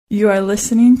You are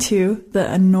listening to the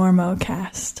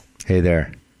Enormocast. Hey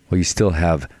there. Well, you still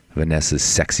have Vanessa's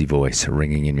sexy voice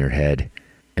ringing in your head.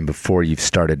 And before you've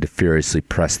started to furiously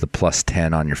press the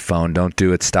 +10 on your phone, don't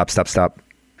do it. Stop.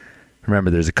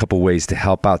 Remember, there's a couple ways to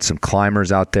help out some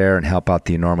climbers out there and help out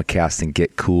the Enormocast and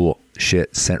get cool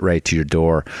shit sent right to your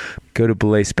door. Go to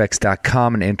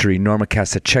belayspecs.com and enter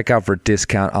Enormocast at checkout for a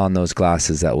discount on those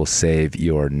glasses that will save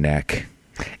your neck.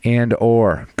 And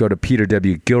or go to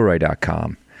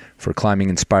peterwgilroy.com for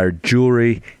climbing-inspired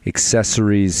jewelry,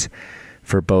 accessories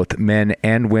for both men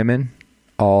and women,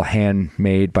 all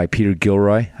handmade by Peter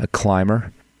Gilroy, a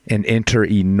climber. And enter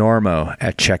Enormo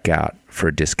at checkout for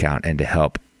a discount and to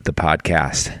help the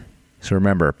podcast. So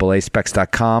remember,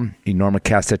 belayspecs.com,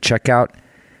 Enormocast at checkout,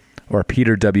 or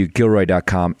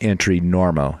peterwgilroy.com, enter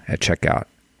Enormo at checkout.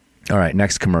 All right,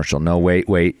 next commercial. No, wait.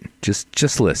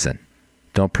 Just listen.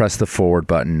 Don't press the forward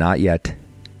button. Not yet.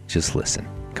 Just listen.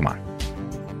 Come on.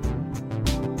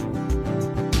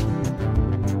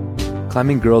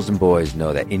 Climbing girls and boys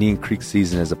know that Indian Creek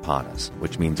season is upon us,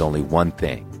 which means only one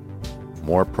thing: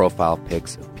 more profile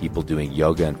pics of people doing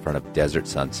yoga in front of desert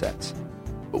sunsets.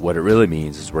 But what it really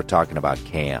means is we're talking about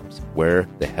cams. Where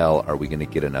the hell are we going to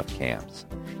get enough cams?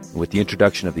 And with the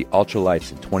introduction of the ultralights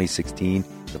in 2016,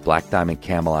 the Black Diamond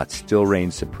Camelot still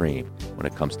reigns supreme when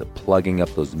it comes to plugging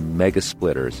up those mega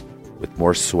splitters with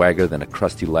more swagger than a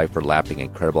crusty lifer lapping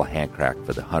Incredible Handcrack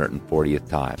for the 140th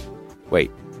time. Wait,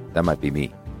 that might be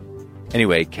me.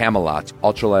 Anyway, Camelots,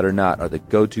 ultralight or not, are the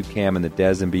go-to cam in the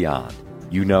Des and beyond.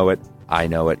 You know it, I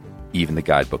know it, even the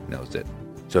guidebook knows it.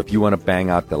 So if you want to bang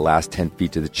out the last 10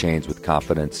 feet to the chains with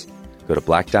confidence, go to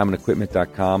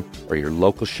blackdiamondequipment.com or your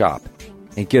local shop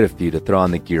and get a few to throw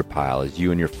on the gear pile as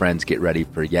you and your friends get ready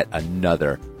for yet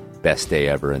another best day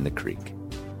ever in the creek.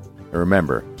 And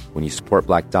remember, when you support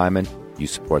Black Diamond, you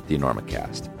support the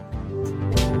Enormocast.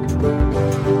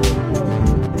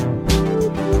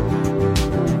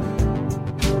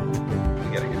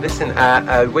 Listen, where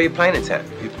are you playing it at?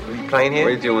 Are you playing here?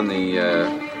 We're doing the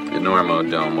Enormo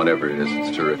Dome, whatever it is.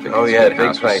 It's terrific. Oh, it's yeah, a big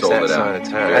house. place, Sold that it side out. of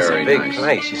town. That's a big nice.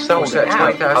 place. You sold it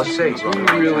out. 20,000 seats. You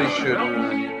really should.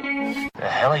 The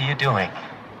hell are you doing?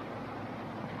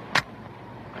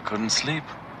 I couldn't sleep.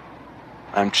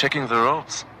 I'm checking the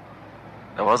ropes.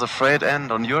 There was a frayed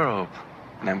end on your rope,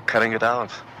 and I'm cutting it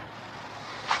out.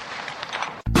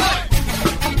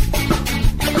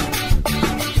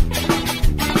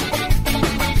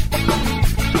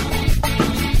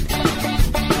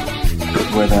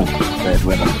 Good weather, bad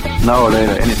weather. Now or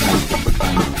later, anytime.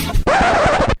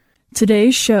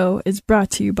 Today's show is brought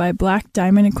to you by Black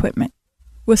Diamond Equipment,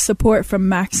 with support from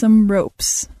Maxim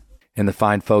Ropes And the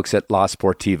fine folks at La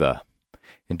Sportiva.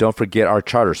 And don't forget our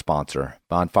charter sponsor,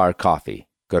 Bonfire Coffee.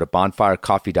 Go to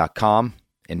bonfirecoffee.com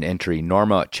and enter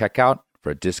Enormo at checkout for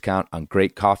a discount on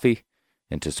great coffee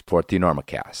and to support the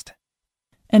Enormocast.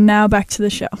 And now back to the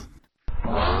show.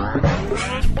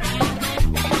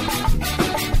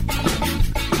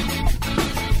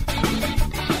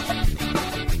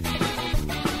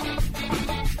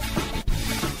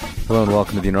 Hello and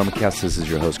welcome to the Enormocast. This is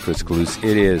your host, Chris Kalous.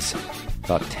 It is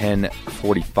about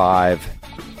 10:45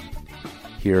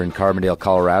 here in Carbondale,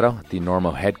 Colorado, at the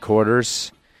Enormo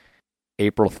headquarters,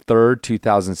 April 3rd,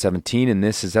 2017, and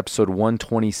this is episode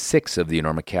 126 of the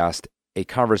Enormocast, a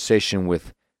conversation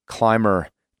with climber,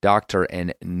 doctor,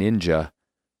 and ninja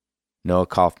Noah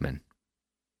Kaufman.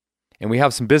 And we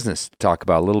have some business to talk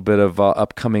about, a little bit of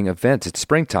upcoming events. It's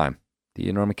springtime. The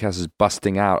Enormocast is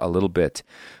busting out a little bit.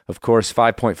 Of course,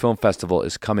 5 Point Film Festival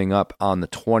is coming up on the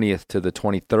 20th to the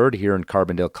 23rd here in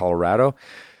Carbondale, Colorado.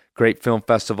 Great film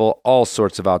festival, all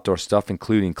sorts of outdoor stuff,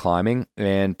 including climbing.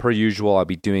 And per usual, I'll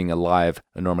be doing a live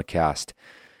Enormocast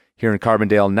here in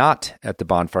Carbondale, not at the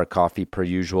Bonfire Coffee per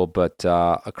usual, but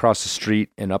across the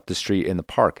street and up the street in the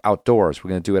park, outdoors.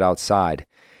 We're going to do it outside.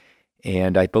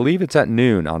 And I believe it's at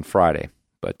noon on Friday,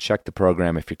 but check the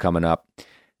program if you're coming up.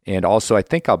 And also, I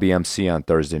think I'll be MC on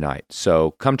Thursday night.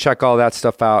 So come check all that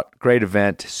stuff out. Great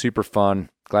event, super fun.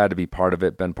 Glad to be part of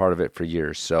it. Been part of it for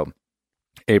years. So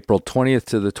April 20th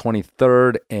to the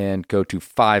 23rd, and go to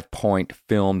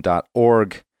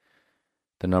 5pointfilm.org,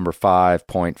 the number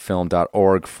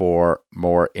 5pointfilm.org for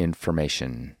more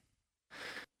information.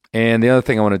 And the other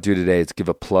thing I want to do today is give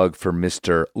a plug for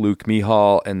Mr. Luke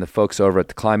Mihal and the folks over at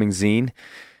the Climbing Zine.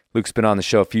 Luke's been on the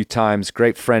show a few times,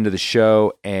 great friend of the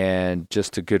show, and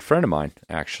just a good friend of mine,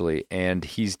 actually. And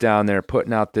he's down there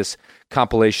putting out this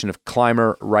compilation of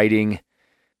climber writing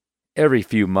every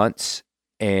few months,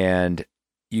 and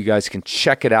you guys can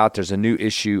check it out. There's a new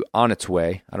issue on its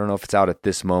way. I don't know if it's out at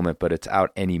this moment, but it's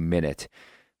out any minute.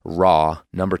 Raw,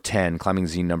 number 10, Climbing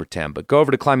Zine number 10. But go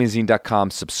over to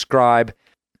climbingzine.com, subscribe,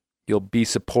 You'll be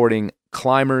supporting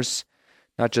climbers,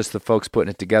 not just the folks putting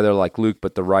it together like Luke,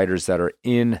 but the writers that are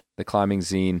in the climbing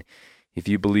zine. If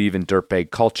you believe in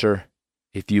dirtbag culture,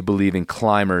 if you believe in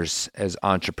climbers as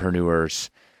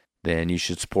entrepreneurs, then you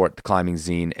should support the climbing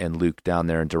zine and Luke down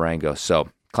there in Durango. So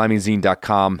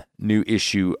climbingzine.com, new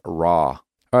issue raw.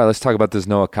 All right, let's talk about this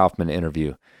Noah Kaufman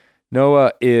interview.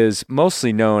 Noah is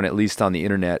mostly known, at least on the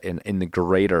internet and in the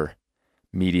greater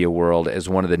media world, as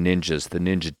one of the ninjas, the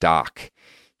Ninja Doc.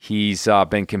 He's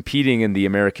been competing in the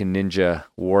American Ninja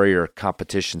Warrior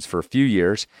competitions for a few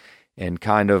years and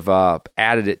kind of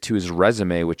added it to his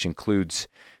resume, which includes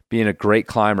being a great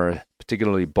climber,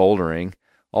 particularly bouldering,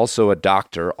 also a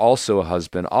doctor, also a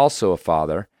husband, also a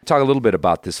father. Talk a little bit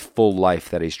about this full life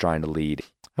that he's trying to lead.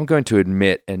 I'm going to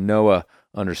admit, and Noah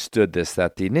understood this,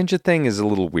 that the ninja thing is a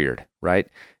little weird, right?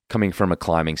 Coming from a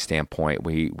climbing standpoint.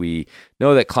 We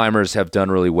know that climbers have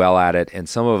done really well at it, and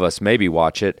some of us maybe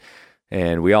watch it,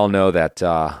 and we all know that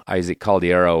Isaac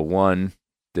Caldiero won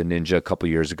the ninja a couple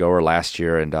years ago or last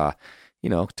year and,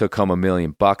 took home $1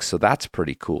 million, so that's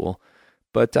pretty cool.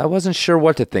 But I wasn't sure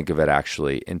what to think of it,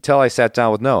 actually, until I sat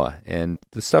down with Noah, and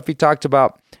the stuff he talked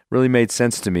about really made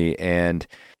sense to me, and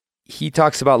he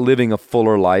talks about living a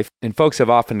fuller life, and folks have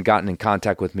often gotten in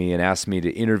contact with me and asked me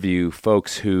to interview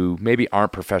folks who maybe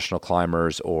aren't professional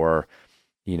climbers or,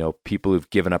 people who've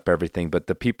given up everything, but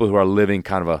the people who are living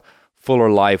kind of a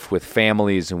fuller life with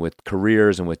families and with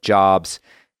careers and with jobs,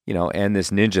 and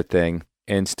this ninja thing,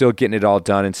 and still getting it all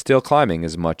done and still climbing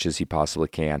as much as he possibly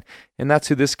can. And that's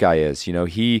who this guy is.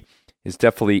 He is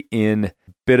definitely in a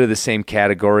bit of the same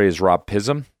category as Rob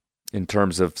Pism, in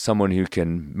terms of someone who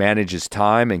can manage his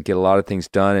time and get a lot of things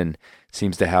done and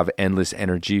seems to have endless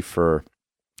energy for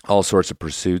all sorts of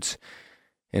pursuits.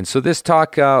 And so this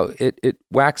talk, it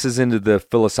waxes into the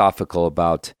philosophical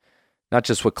about not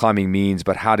just what climbing means,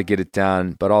 but how to get it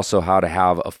done, but also how to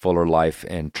have a fuller life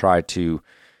and try to,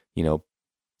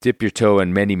 dip your toe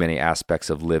in many, many aspects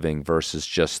of living versus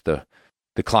just the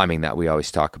climbing that we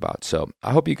always talk about. So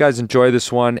I hope you guys enjoy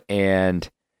this one and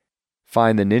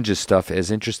find the ninja stuff as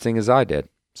interesting as I did.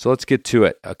 So let's get to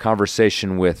it. A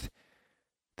conversation with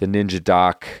the Ninja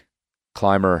Doc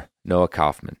climber Noah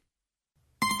Kaufman.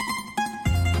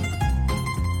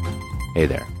 Hey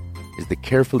there. Is the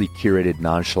carefully curated,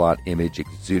 nonchalant image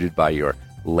exuded by your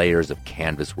layers of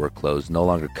canvas work clothes no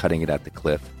longer cutting it at the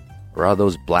cliff? Or are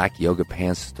those black yoga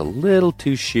pants just a little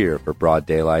too sheer for broad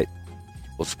daylight?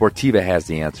 Well, Sportiva has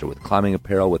the answer with climbing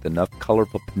apparel with enough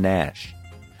colorful panache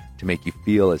to make you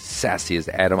feel as sassy as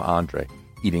Adam Andre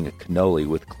eating a cannoli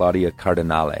with Claudia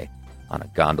Cardinale on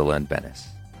a gondola in Venice.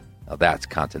 Now that's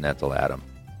continental Adam.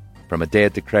 From a day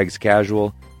at the Craig's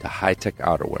casual to high-tech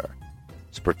outerwear,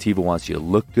 Sportiva wants you to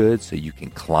look good so you can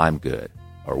climb good.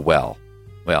 Or well,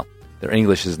 their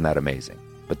English isn't that amazing,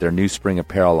 but their new spring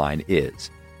apparel line is.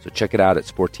 So check it out at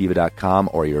Sportiva.com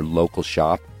or your local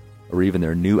shop, or even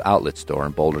their new outlet store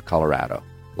in Boulder, Colorado.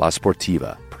 La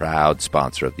Sportiva, proud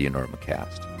sponsor of the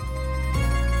Enormocast.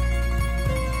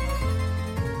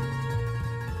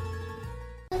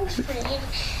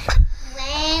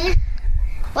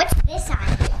 What's this on?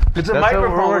 It's a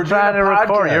microphone. We're trying to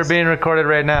record. You're being recorded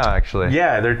right now, actually.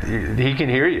 Yeah, he can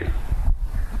hear you.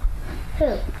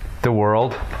 Who? The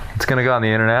world. It's going to go on the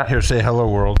internet. Here, say hello,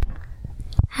 world.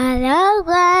 Hello,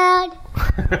 world.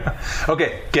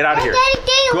 Okay, get out of here.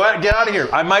 Go ahead, get out of here.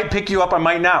 I might pick you up, I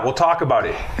might not. We'll talk about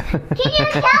it. Can you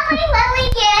tell me when we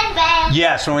get in bed?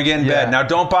 Yes, when we get in bed. Now,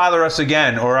 don't bother us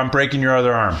again, or I'm breaking your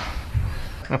other arm.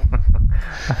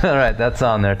 All right, that's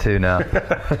on there too now.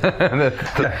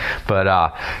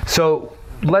 But so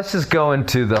let's just go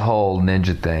into the whole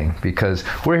ninja thing, because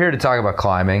we're here to talk about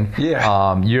climbing.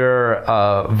 Yeah. You're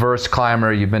a versed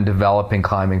climber. You've been developing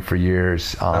climbing for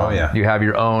years. You have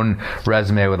your own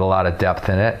resume with a lot of depth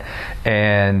in it.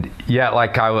 And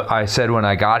like I said when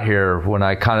I got here, when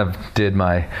I kind of did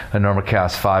my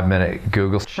Enormocast 5-minute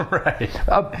Google. Right.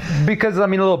 Because, a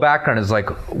little background is like,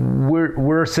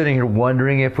 we're sitting here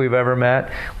wondering if we've ever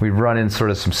met. We've run in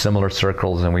sort of some similar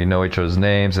circles, and we know each other's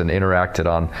names and interacted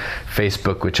on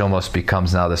Facebook, which almost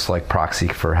becomes now this like proxy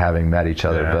for having met each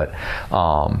other. Yeah.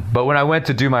 But when I went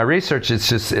to do my research, it's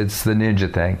the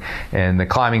ninja thing, and the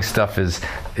climbing stuff is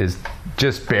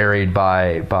just buried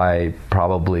by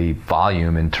probably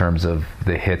volume in terms of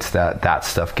the hits that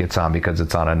stuff gets on, because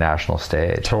it's on a national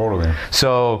stage. Totally.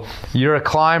 So you're a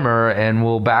climber, and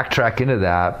we'll backtrack into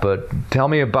that, but tell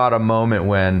me about a moment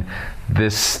when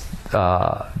this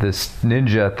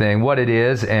ninja thing, what it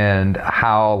is, and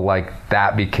how like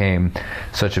that became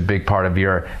such a big part of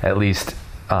your, at least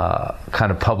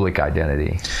kind of public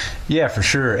identity. Yeah, for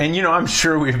sure. And I'm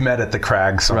sure we've met at the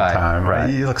Crag sometime. Right.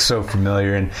 You look so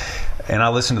familiar, and And I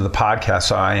listen to the podcast,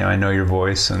 so I know your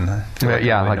voice. And like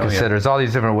I said, there's all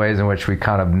these different ways in which we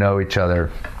kind of know each other.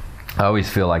 I always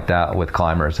feel like that with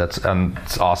climbers. That's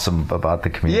it's awesome about the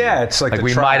community. Yeah, it's like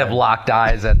we might have locked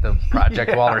eyes at the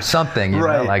project wall or something, you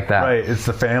know, like that. Right, it's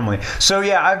the family. So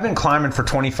yeah, I've been climbing for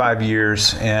 25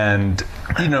 years, and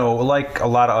you know, like a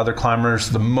lot of other climbers,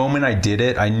 the moment I did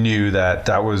it, I knew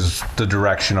that was the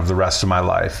direction of the rest of my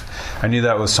life. I knew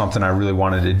that was something I really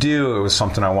wanted to do. It was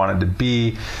something I wanted to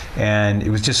be, and it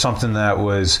was just something that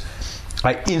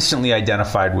I instantly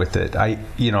identified with it. I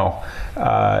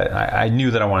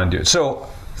knew that I wanted to do it. So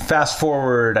fast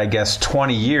forward, I guess,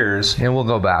 20 years. And we'll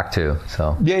go back to.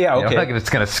 So yeah, okay. I'm not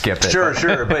just going to skip it.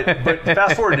 Sure. But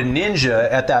fast forward to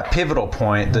Ninja at that pivotal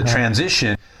point, the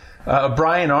transition.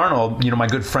 Brian Arnold, my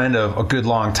good friend of a good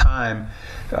long time,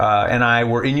 and I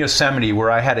were in Yosemite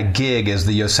where I had a gig as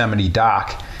the Yosemite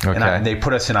doc. Okay. And they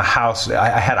put us in a house.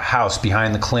 I had a house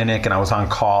behind the clinic, and I was on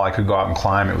call. I could go out and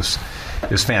climb. It was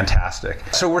fantastic.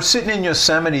 So we're sitting in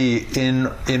Yosemite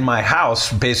in my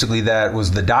house. Basically, that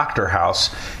was the doctor house,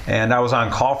 and I was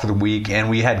on call for the week, and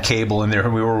we had cable in there,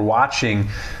 and we were watching,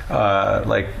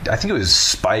 I think it was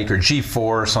Spike or G4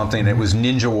 or something. It was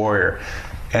Ninja Warrior.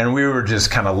 And we were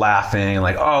just kind of laughing,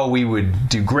 like, oh, we would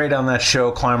do great on that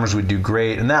show. Climbers would do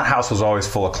great. And that house was always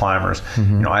full of climbers.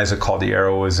 Mm-hmm. Isaac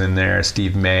Caldiero was in there,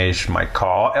 Steve Maish, Mike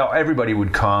Call. Everybody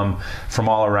would come from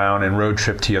all around and road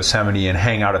trip to Yosemite and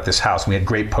hang out at this house. We had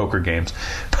great poker games.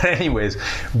 But anyways,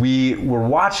 we were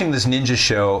watching this ninja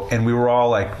show, and we were all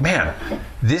like, man,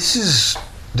 this is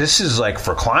like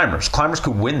for climbers. Climbers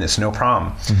could win this, no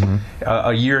problem. Mm-hmm.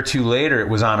 A year or two later, it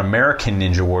was on American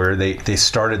Ninja Warrior. They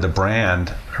started the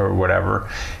brand or whatever.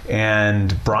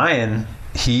 And Brian,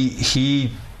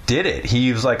 he did it.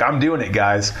 He was like, I'm doing it,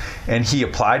 guys. And he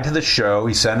applied to the show.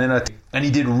 He sent in and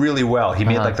he did really well. He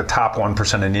made like the top 1% of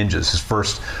ninjas his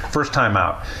first time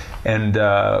out. And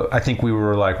I think we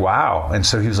were like, wow. And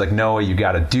so he was like, Noah, you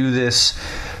got to do this.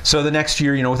 So the next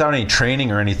year, without any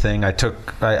training or anything,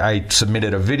 I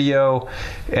submitted a video,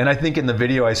 and I think in the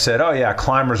video I said, oh yeah,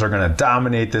 climbers are going to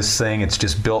dominate this thing. It's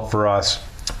just built for us.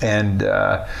 And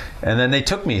then they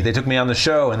took me on the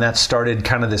show, and that started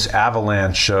kind of this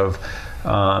avalanche of,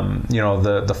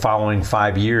 the following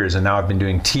 5 years. And now I've been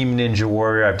doing Team Ninja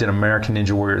Warrior. I've done American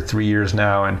Ninja Warrior 3 years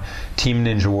now, and Team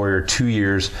Ninja Warrior 2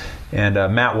 years. And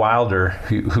Matt Wilder,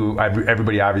 who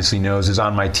everybody obviously knows, is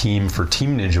on my team for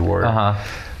Team Ninja Warrior. Uh-huh.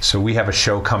 So we have a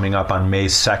show coming up on May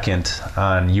 2nd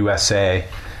on USA.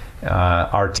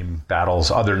 Our team battles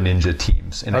other ninja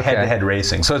teams in head-to-head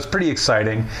racing. So it's pretty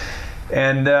exciting.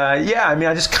 And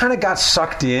I just kind of got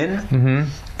sucked in. Mm-hmm.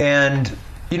 And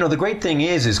the great thing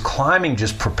is climbing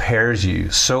just prepares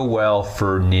you so well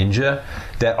for ninja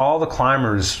that all the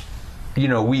climbers,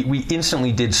 we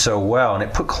instantly did so well, and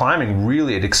it put climbing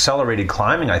it accelerated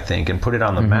climbing, I think, and put it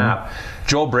on the map.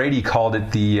 Joel Brady called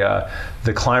it the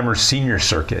climber senior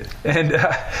circuit, and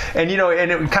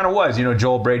it kind of was.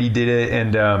 Joel Brady did it,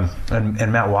 and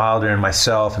Matt Wilder and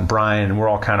myself and Brian, and we're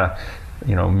all kind of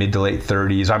mid to late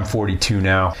 30s. I'm 42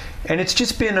 now. And it's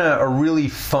just been a really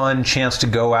fun chance to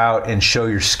go out and show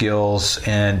your skills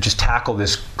and just tackle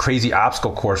this crazy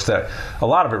obstacle course that a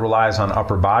lot of it relies on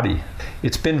upper body.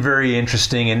 It's been very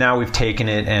interesting, and now we've taken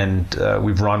it and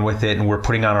we've run with it, and we're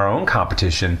putting on our own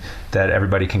competition that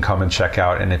everybody can come and check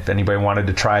out. And if anybody wanted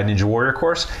to try a Ninja Warrior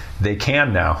course, they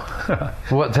can now.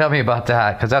 Well, tell me about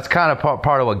that, because that's kind of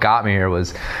part of what got me here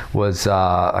was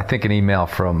I think an email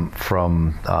from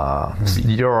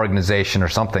your organization or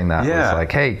something that was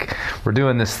like, hey, we're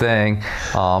doing this thing.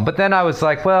 But then I was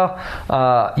like, well,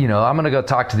 I'm going to go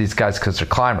talk to these guys because they're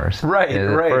climbers. Right.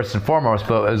 First and foremost,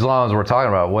 but as long as we're talking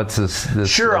about what's this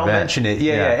sure, event. I'll mention it.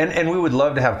 Yeah. And we would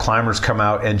love to have climbers come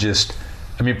out and just,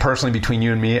 personally, between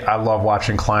you and me, I love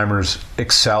watching climbers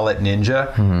excel at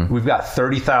Ninja. Mm-hmm. We've got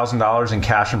 $30,000 in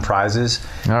cash and prizes.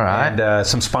 All right. And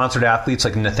some sponsored athletes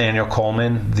like Nathaniel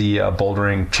Coleman, the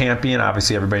bouldering champion.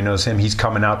 Obviously, everybody knows him. He's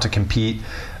coming out to compete.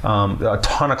 A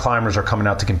ton of climbers are coming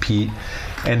out to compete.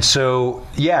 And so,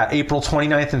 April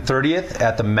 29th and 30th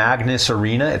at the Magnus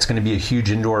Arena. It's going to be a huge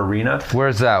indoor arena.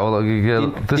 Where's that? Well,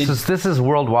 this is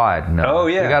worldwide. No. Oh,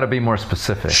 yeah. You got to be more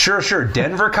specific. Sure.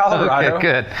 Denver, Colorado. Okay,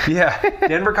 good. Yeah,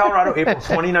 Denver, Colorado, April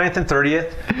 29th and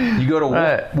 30th. You go to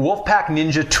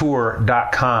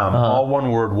wolfpackninjatour.com. All one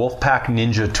word, Wolfpack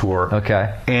Ninja Tour.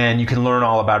 Okay. And you can learn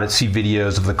all about it, see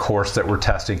videos of the course that we're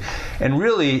testing. And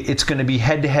really, it's going to be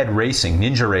head-to-head racing,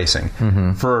 ninja racing,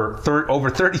 for over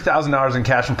 $30,000 in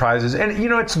cash and prizes. And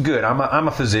it's good. I'm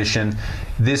a physician.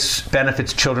 This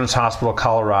benefits Children's Hospital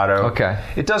Colorado. Okay.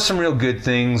 It does some real good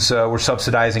things. We're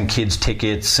subsidizing kids'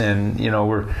 tickets, and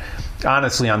we're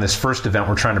honestly, on this first event,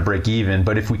 we're trying to break even.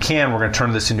 But if we can, we're going to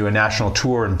turn this into a national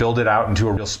tour and build it out into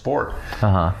a real sport.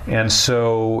 And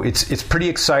so it's pretty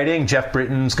exciting. Jeff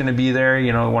Britton's going to be there,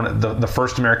 one of the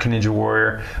first American Ninja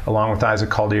Warrior, along with Isaac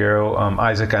Caldiero.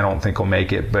 Isaac, I don't think will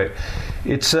make it, but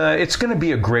it's going to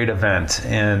be a great event.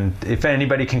 And if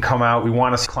anybody can come out, we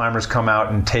want to see climbers come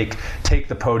out and take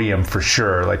the podium for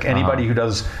sure. Like anybody who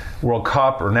does World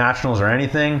Cup or Nationals or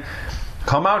anything,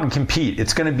 come out and compete.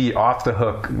 It's going to be off the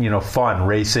hook, fun,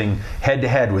 racing head to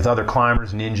head with other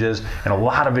climbers, ninjas, and a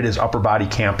lot of it is upper body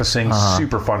campusing,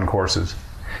 super fun courses.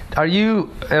 Are you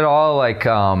at all like,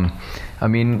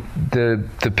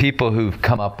 the people who've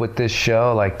come up with this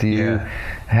show, like, do you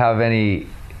have any?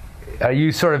 Are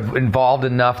you sort of involved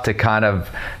enough to kind of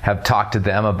have talked to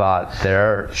them about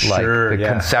their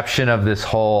conception of this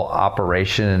whole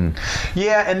operation?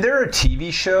 Yeah, and they're a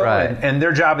TV show, and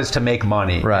their job is to make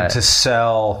money and to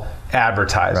sell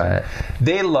advertising.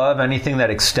 They love anything that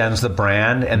extends the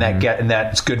brand and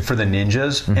that's good for the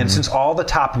ninjas. And since all the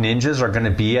top ninjas are going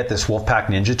to be at this Wolfpack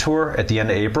Ninja Tour at the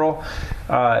end of April,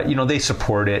 they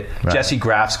support it. Jesse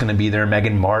Graff's going to be there,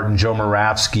 Megan Martin, Joe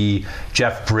Moravsky,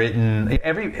 Jeff Britton,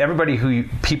 everybody who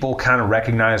people kind of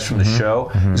recognize from the show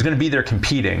is going to be there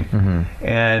competing.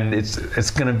 And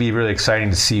it's going to be really exciting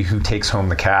to see who takes home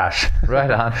the cash. Right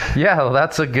on. Yeah, well,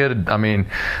 that's a good event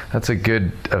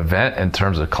in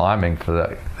terms of climbing for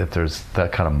that, if there's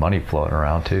that kind of money floating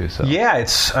around too. So yeah,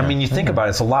 you think about it,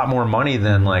 it's a lot more money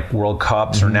than like World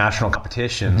Cups or national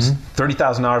competitions.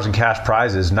 $30,000 in cash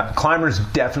prizes. Climbers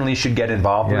definitely should get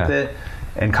involved with it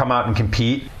and come out and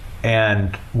compete.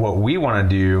 And what we want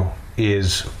to do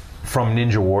is, from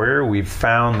Ninja Warrior, we've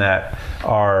found that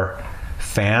our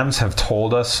fans have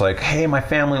told us, like, hey, my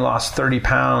family lost 30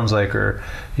 pounds, like, or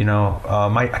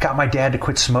I got my dad to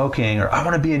quit smoking, or I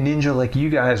want to be a ninja like you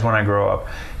guys when I grow up.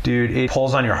 Dude, it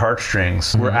pulls on your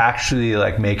heartstrings. We're actually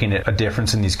like making a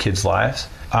difference in these kids' lives.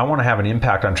 I want to have an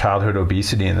impact on childhood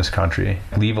obesity in this country,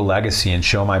 leave a legacy and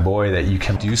show my boy that you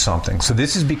can do something. So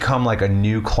this has become like a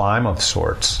new climb of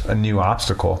sorts, a new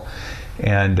obstacle.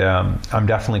 And I'm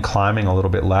definitely climbing a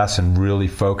little bit less and really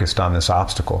focused on this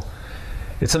obstacle.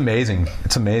 It's amazing.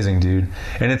 It's amazing, dude.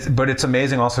 But it's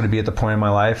amazing also to be at the point in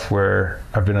my life where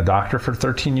I've been a doctor for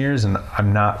 13 years and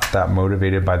I'm not that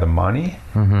motivated by the money.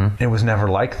 It was never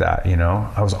like that,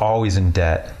 I was always in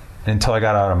debt until I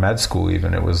got out of med school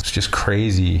even. It was just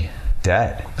crazy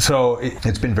debt. So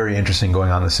it's been very interesting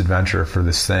going on this adventure for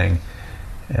this thing.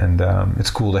 And it's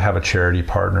cool to have a charity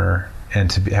partner and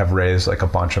to have raised like a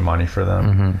bunch of money for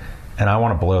them. And I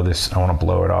want to blow this. I want to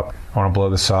blow it up. I want to blow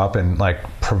this up and like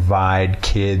provide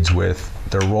kids with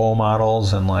their role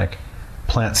models and like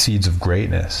plant seeds of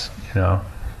greatness,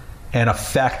 and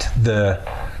affect the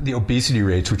obesity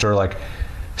rates, which are like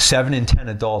 7 in 10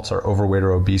 adults are overweight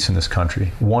or obese in this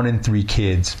country. 1 in 3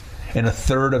 kids, and a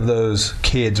third of those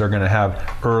kids are going to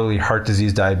have early heart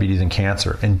disease, diabetes, and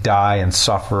cancer, and die and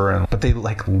suffer. But they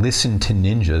like listen to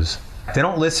ninjas. They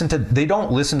don't listen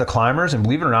to climbers, and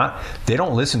believe it or not, they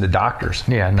don't listen to doctors.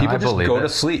 People just go to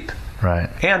sleep. Right.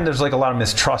 And there's like a lot of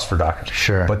mistrust for doctors.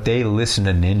 Sure. But they listen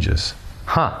to ninjas.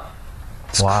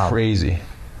 It's crazy.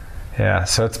 Yeah.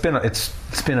 So it's been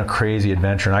a crazy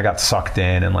adventure, and I got sucked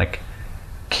in, and like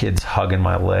kids hugging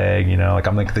my leg, like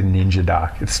I'm like the ninja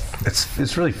doc.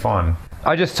 It's really fun.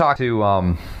 I just talked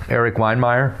to Eric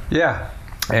Weinmeier. Yeah.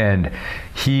 And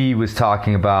he was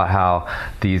talking about how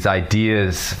these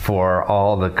ideas for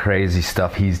all the crazy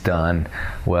stuff he's done,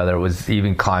 whether it was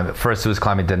even climbing, first it was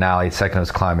climbing Denali, second it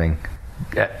was climbing,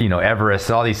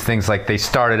 Everest, all these things, like they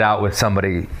started out with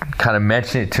somebody kind of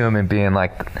mentioning it to him and being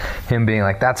like,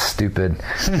 that's stupid.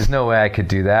 There's no way I could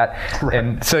do that. Right.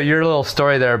 And so your little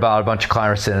story there about a bunch of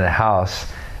climbers sitting in a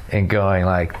house and going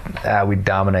like, we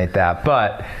dominate that.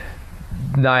 But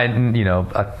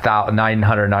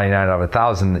 999 out of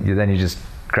 1,000, then you just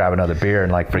grab another beer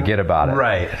and like forget about it.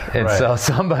 Right. And so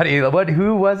somebody,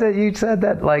 who was it you said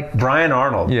that, like Brian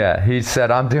Arnold? Yeah, he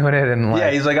said I'm doing it, and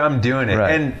like, he's like I'm doing it.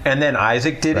 Right. And then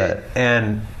Isaac did it,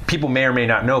 and people may or may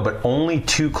not know, but only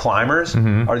 2 climbers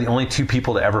are the only 2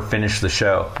 people to ever finish the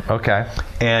show. Okay.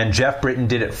 And Jeff Britton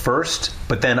did it first,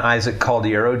 but then Isaac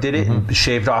Caldiero did it and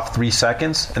shaved off 3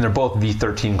 seconds, and they're both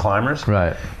V13 climbers.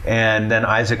 Right. And then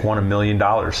Isaac won $1 million.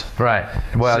 Right.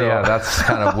 Well, yeah, that's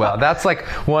kind of that's like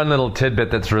one little tidbit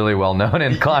that's really well known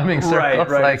in climbing circles. Right.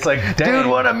 Like, it's like, dang,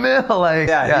 dude, what a mill! Like,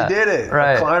 he did it.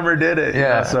 Right. A climber did it.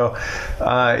 Yeah. So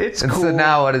it's cool. So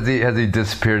now, what is he? Has he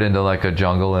disappeared into like a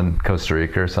jungle in Costa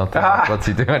Rica or something? What's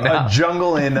he doing now? A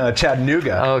jungle in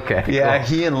Chattanooga. Okay. Yeah, cool.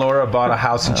 he and Laura bought a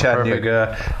house in Chattanooga.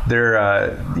 Perfect.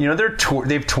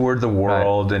 they've toured the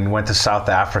world and went to South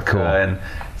Africa, Cool. and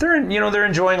they're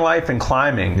enjoying life and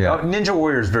climbing. Yeah. Ninja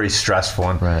Warrior is very stressful,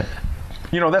 and Right.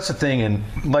 that's the thing. And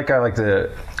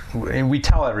and we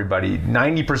tell everybody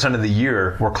 90% of the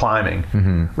year we're climbing,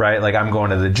 right? Like I'm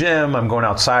going to the gym, I'm going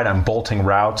outside, I'm bolting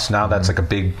routes. Now that's like a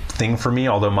big thing for me,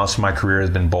 although most of my career has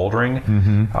been bouldering.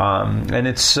 And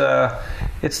it's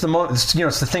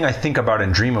the thing I think about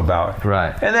and dream about.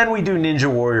 Right. And then we do Ninja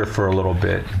Warrior for a little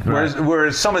bit.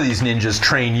 Whereas some of these ninjas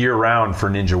train year round for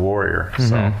Ninja Warrior.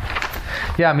 So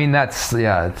Yeah, I mean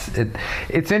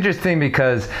it's interesting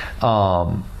because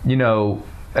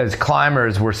as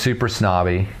climbers we're super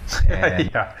snobby,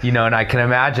 and, and I can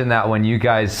imagine that when you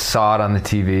guys saw it on the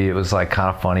TV, it was like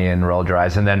kind of funny and rolled your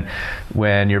eyes, and then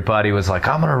when your buddy was like,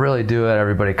 "I'm gonna really do it,"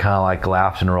 everybody kind of like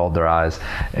laughed and rolled their eyes,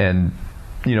 and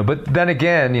but then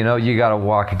again, you got to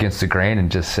walk against the grain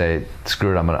and just say,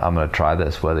 "Screw it, I'm gonna try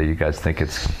this," whether you guys think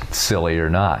it's silly or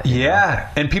not. Yeah,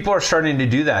 and people are starting to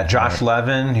do that. Josh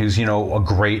Levin, who's a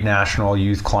great national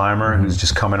youth climber, who's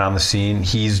just coming on the scene,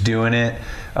 he's doing it.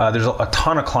 There's a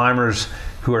ton of climbers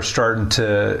who are starting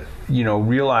to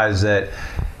realize that.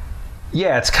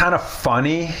 Yeah, it's kind of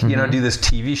funny, do this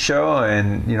TV show,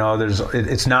 and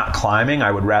it's not climbing.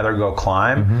 I would rather go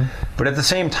climb, but at the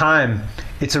same time,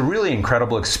 it's a really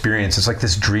incredible experience. It's like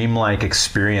this dreamlike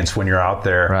experience when you're out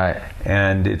there, right?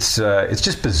 And it's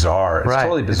just bizarre. It's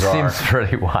totally bizarre. It seems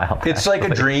pretty wild. It's like a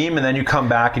dream, and then you come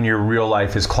back, and your real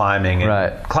life is climbing.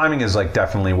 And climbing is like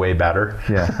definitely way better.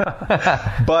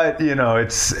 Yeah, but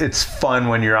it's fun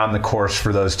when you're on the course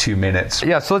for those 2 minutes.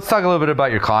 Yeah. So let's talk a little bit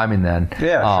about your climbing then.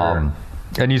 Yeah, sure.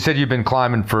 And you said you've been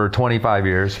climbing for 25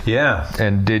 years. Yeah.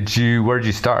 And where'd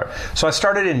you start? So I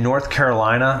started in North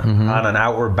Carolina on an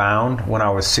Outward Bound when I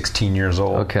was 16 years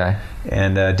old. Okay.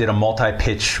 And did a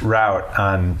multi-pitch route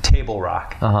on Table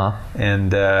Rock.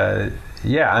 And I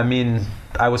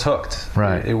was hooked.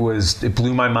 Right. It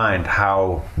blew my mind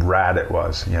how rad it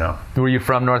was, Were you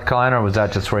from North Carolina, or was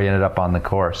that just where you ended up on the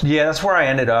course? Yeah, that's where I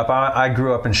ended up. I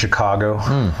grew up in Chicago.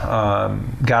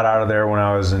 Got out of there when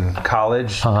I was in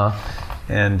college.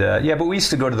 And but we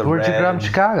used to go to the Where'd you grow up in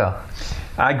Chicago?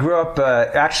 I grew up,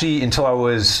 actually, until I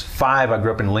was 5, I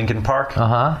grew up in Lincoln Park.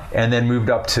 And then moved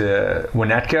up to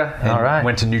Winnetka and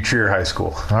went to New Trier High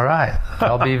School. All right.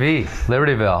 LBV,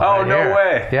 Libertyville. Oh, no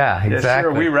way. Yeah, exactly. Yeah,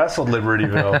 sure. We wrestled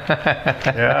Libertyville.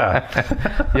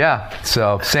 Yeah. Yeah.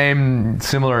 So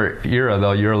similar era,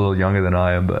 though. You're a little younger than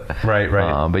I am, but right.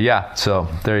 But yeah, so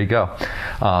there you go.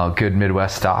 Good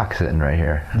Midwest stock sitting right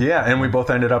here. Yeah, and we both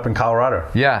ended up in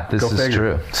Colorado. Yeah, this is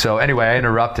true. So anyway, I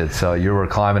interrupted. So you were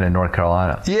climbing in North Carolina.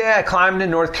 Yeah, I climbed in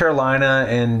North Carolina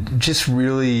and just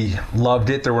really loved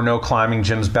it. There were no climbing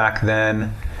gyms back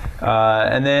then.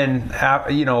 And then,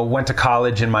 went to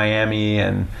college in Miami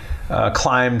and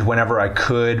climbed whenever I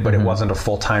could, but it wasn't a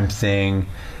full-time thing.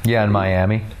 Yeah, in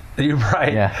Miami. You're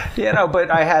right. Yeah.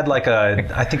 But I had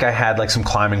I think I had some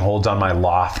climbing holds on my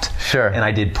loft. Sure. And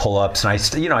I did pull-ups,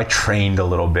 and I trained a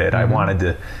little bit. I wanted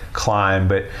to climb,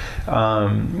 but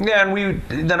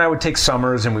and then I would take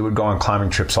summers and we would go on climbing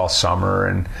trips all summer,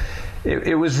 and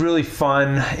it was really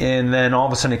fun. And then all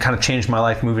of a sudden it kind of changed my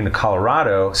life moving to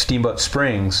Colorado, Steamboat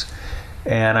Springs.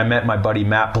 And I met my buddy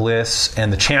Matt Bliss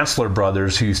and the Chancellor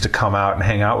brothers, who used to come out and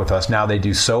hang out with us. Now they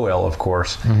do So Ill, of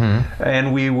course.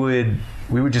 And we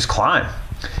would just climb.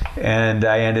 And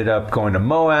I ended up going to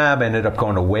Moab, ended up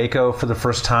going to Waco for the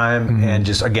first time, and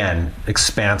just, again,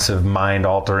 expansive,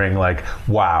 mind-altering,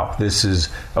 wow, this is,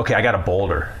 okay, I got a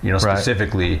boulder,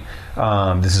 specifically.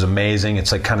 This is amazing.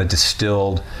 It's kind of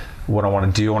distilled what I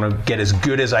want to do. I want to get as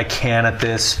good as I can at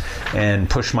this and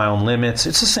push my own limits.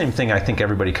 It's the same thing I think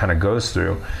everybody kind of goes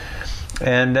through.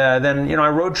 And then, I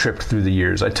road tripped through the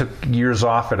years. I took years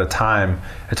off at a time.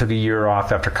 I took a year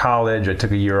off after college. I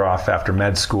took a year off after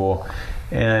med school,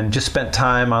 and just spent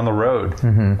time on the road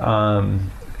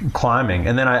climbing.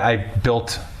 And then I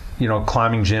built,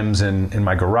 climbing gyms in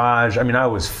my garage. I mean, I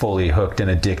was fully hooked and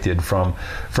addicted from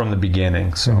the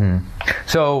beginning. So,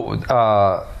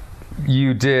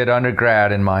 you did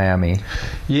undergrad in Miami.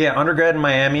 Yeah, undergrad in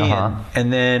Miami,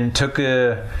 and then took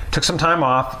some time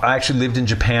off. I actually lived in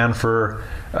Japan for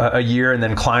a year and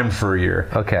then climbed for a year.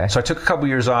 Okay. So I took a couple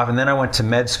years off, and then I went to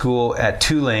med school at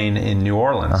Tulane in New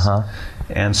Orleans.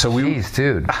 And so Jeez,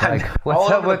 dude.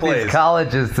 What's up with these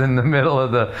colleges in the middle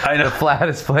of the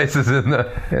flattest places in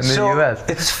the U.S.?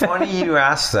 It's funny you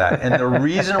asked that. And the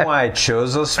reason why I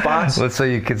chose those spots... so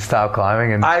you could stop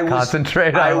climbing and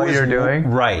concentrate on what you're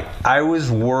doing? Right. I was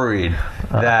worried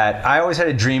that I always had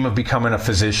a dream of becoming a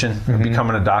physician,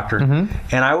 becoming a doctor, and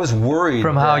I was worried.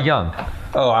 From how young?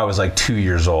 Oh, I was like 2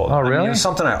 years old. Oh, really? I mean, it was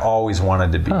something I always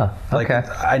wanted to be. Like, okay.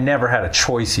 I never had a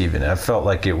choice even. I felt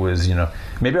like it was,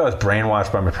 maybe I was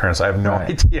brainwashed by my parents. I have no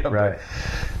idea. Right.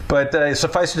 But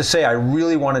suffice it to say, I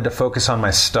really wanted to focus on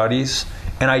my studies,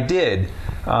 and I did.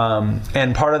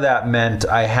 And part of that meant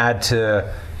I had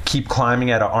to keep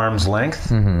climbing at an arm's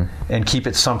length and keep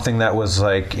it something that was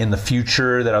like in the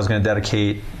future that I was going to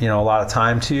dedicate, a lot of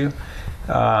time to.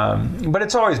 But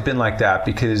it's always been like that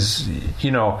because,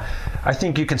 I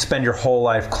think you can spend your whole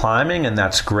life climbing and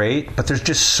that's great, but there's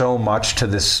just so much to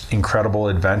this incredible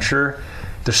adventure.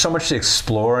 There's so much to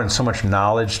explore and so much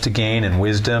knowledge to gain and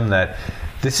wisdom that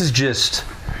this is just,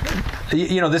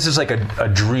 this is like a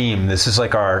dream. This is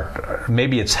like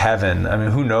maybe it's heaven. I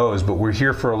mean, who knows, but we're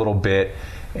here for a little bit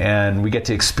and we get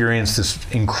to experience this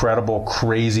incredible,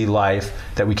 crazy life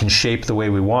that we can shape the way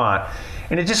we want.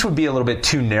 And it just would be a little bit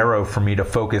too narrow for me to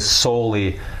focus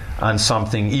solely on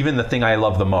something, even the thing I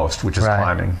love the most, which is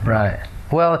climbing. Right.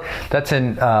 Well, that's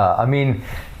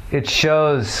it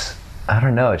shows, I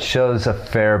don't know, it shows a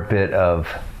fair bit of,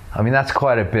 that's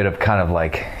quite a bit of kind of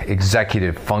like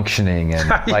executive functioning and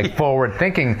like forward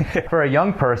thinking for a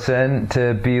young person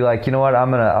to be like, you know what,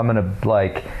 I'm gonna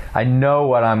like, I know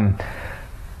what I'm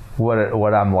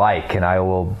like, and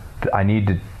I need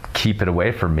to keep it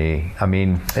away from me.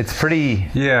 It's pretty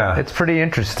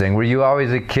interesting. Were you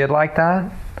always a kid like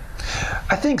that?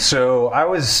 I think so. I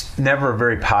was never a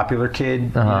very popular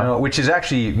kid, which is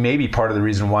actually maybe part of the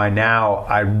reason why now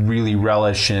I really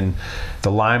relish in the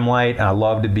limelight. I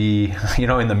love to be,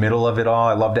 in the middle of it all.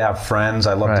 I love to have friends.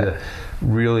 I love to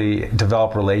really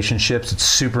develop relationships. It's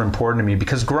super important to me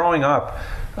because growing up,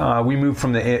 we moved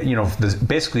from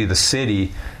basically the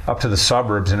city up to the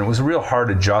suburbs, and it was a real hard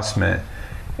adjustment.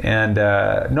 And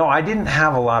no, I didn't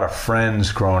have a lot of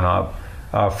friends growing up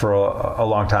for a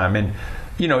long time. And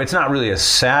it's not really a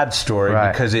sad story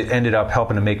because it ended up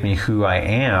helping to make me who I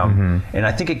am. And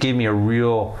I think it gave me a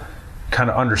real kind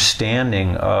of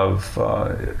understanding of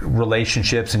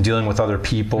relationships and dealing with other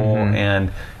people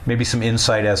and maybe some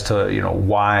insight as to,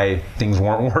 why things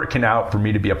weren't working out for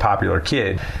me to be a popular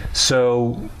kid.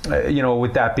 So,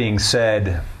 with that being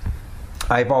said,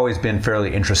 I've always been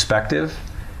fairly introspective.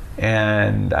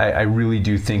 And I really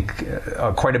do think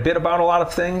quite a bit about a lot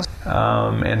of things.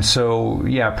 And so,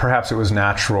 perhaps it was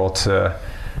natural to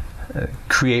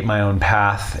create my own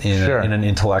path in an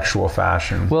intellectual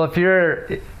fashion. Well, if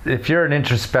you're an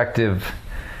introspective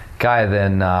guy,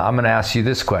 then I'm going to ask you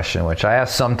this question, which I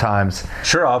ask sometimes.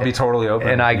 Sure, I'll be totally open.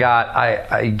 And I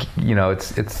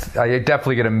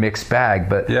definitely get a mixed bag.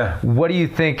 But what do you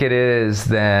think it is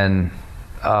then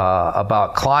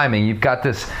about climbing? You've got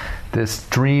this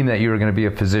dream that you were going to be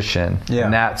a physician,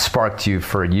 and that sparked you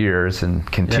for years and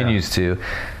continues to.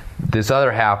 This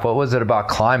other half, what was it about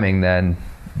climbing then,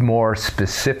 more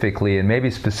specifically, and maybe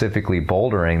specifically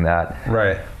bouldering,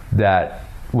 that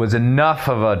was enough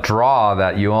of a draw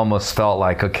that you almost felt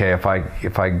like, okay, if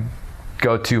I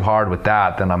go too hard with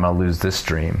that, then I'm going to lose this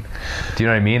dream. Do you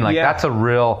know what I mean? Like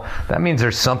that means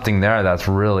there's something there that's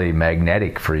really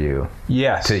magnetic for you.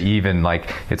 Yes. To even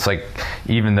it's like,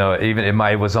 even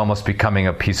it was almost becoming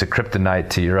a piece of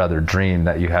kryptonite to your other dream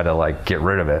that you had to get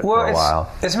rid of it for a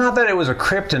while. It's not that it was a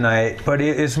kryptonite, but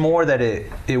it's more that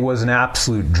it was an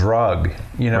absolute drug,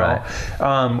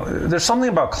 There's something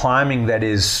about climbing that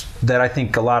I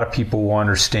think a lot of people will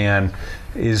understand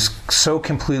is so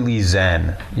completely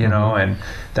zen, and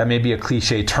that may be a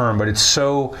cliche term, but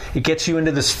it gets you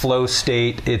into this flow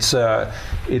state. It's a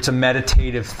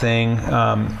meditative thing.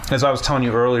 As I was telling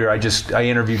you earlier, I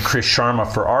interviewed Chris Sharma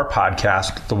for our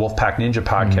podcast, the Wolfpack Ninja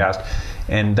podcast,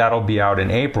 and that'll be out in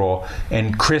April.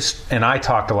 And Chris and I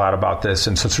talked a lot about this,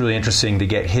 and so it's really interesting to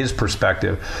get his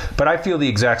perspective. But I feel the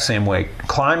exact same way.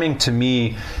 Climbing to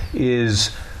me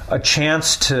is a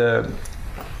chance to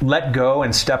let go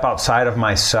and step outside of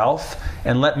myself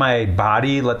and let my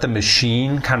body, let the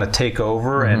machine kind of take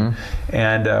over and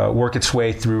work its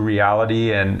way through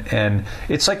reality. And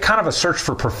it's like kind of a search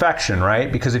for perfection,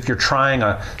 right? Because if you're trying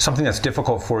something that's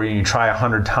difficult for you and you try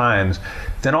 100 times,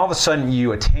 then all of a sudden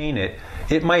you attain it.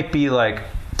 It might be like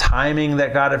timing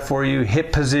that got it for you,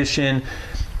 hip position.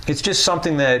 It's just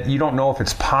something that you don't know if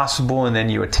it's possible, and then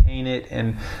you attain it.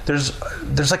 And there's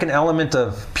like an element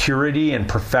of purity and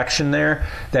perfection there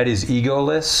that is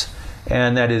egoless,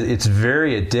 and it's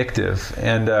very addictive.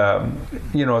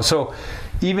 And so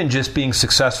even just being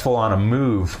successful on a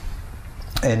move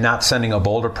and not sending a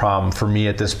boulder problem for me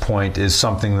at this point is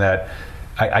something that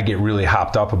I get really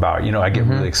hopped up about. I get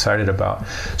really excited about.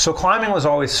 So climbing was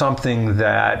always something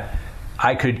that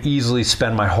I could easily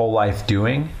spend my whole life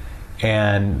doing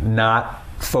and not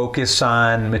focus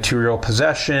on material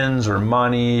possessions or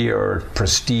money or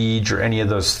prestige or any of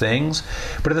those things.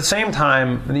 But at the same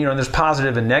time, there's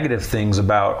positive and negative things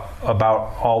about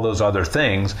all those other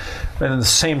things. And at the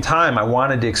same time, I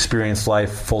wanted to experience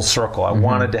life full circle. I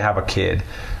wanted to have a kid.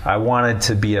 I wanted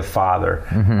to be a father.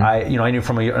 I knew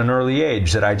from an early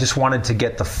age that I just wanted to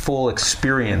get the full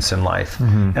experience in life.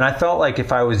 And I felt like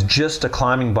if I was just a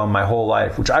climbing bum my whole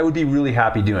life, which I would be really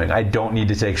happy doing, I don't need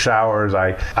to take showers.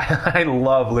 I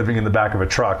love living in the back of a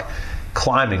truck,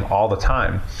 climbing all the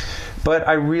time. But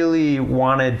I really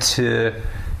wanted to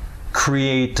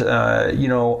create,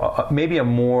 maybe a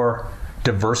more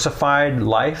diversified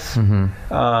life.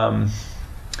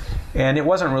 And it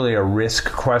wasn't really a risk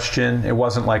question. It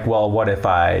wasn't like, well, what if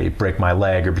I break my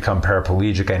leg or become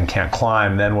paraplegic and can't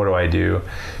climb? Then what do I do?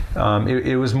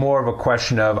 It was more of a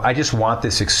question of, I just want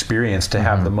this experience to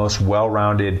have the most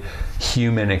well-rounded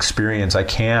human experience I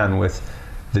can with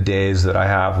the days that I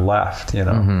have left,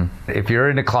 If you're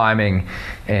into climbing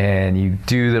and you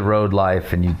do the road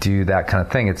life and you do that kind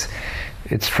of thing,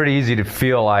 it's pretty easy to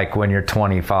feel like when you're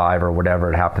 25 or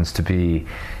whatever it happens to be,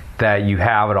 that you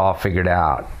have it all figured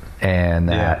out. And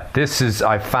that this is,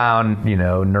 I found,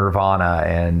 nirvana,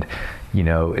 and,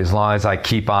 as long as I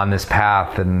keep on this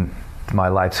path, and my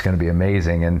life's going to be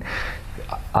amazing. And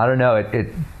I don't know,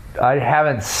 I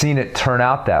haven't seen it turn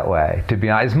out that way, to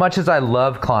be honest. As much as I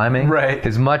love climbing, right,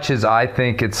 as much as I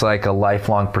think it's like a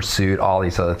lifelong pursuit, all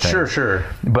these other things. Sure.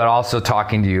 But also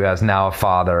talking to you as now a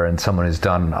father and someone who's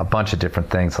done a bunch of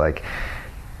different things, like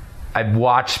I've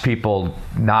watched people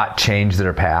not change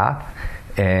their path,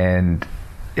 and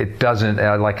it doesn't,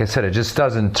 like I said, it just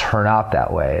doesn't turn out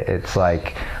that way. It's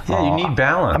like, you need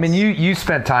balance. I mean, you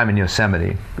spent time in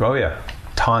Yosemite. Oh yeah,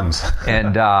 tons.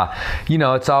 And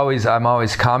it's always, I'm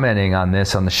always commenting on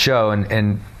this on the show,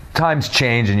 and times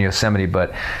change in Yosemite,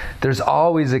 but there's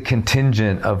always a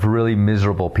contingent of really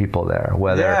miserable people there,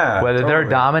 whether they're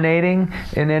dominating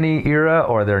in any era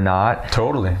or they're not.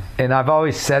 Totally. And I've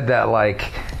always said that,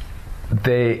 like,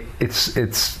 I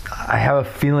have a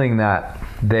feeling that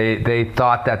they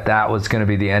thought that was going to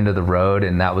be the end of the road,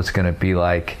 and that was going to be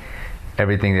like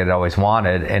everything they'd always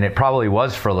wanted, and it probably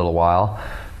was for a little while,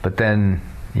 but then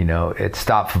it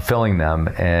stopped fulfilling them,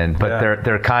 but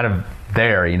they're kind of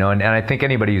there, and I think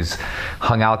anybody who's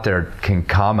hung out there can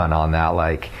comment on that,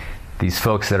 like these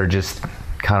folks that are just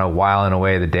kind of whiling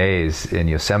away the days in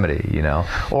Yosemite,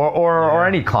 or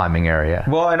any climbing area.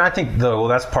 Well, and I think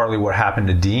that's partly what happened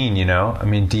to Dean. I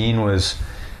mean, Dean was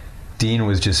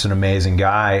just an amazing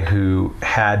guy who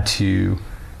had to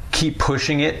keep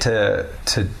pushing it to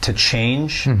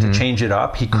change, to change it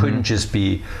up. He couldn't just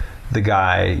be the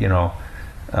guy,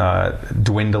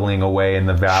 dwindling away in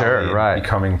the valley, and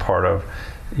becoming part of,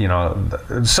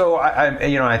 So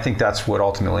I think that's what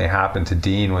ultimately happened to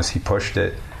Dean, was he pushed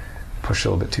it a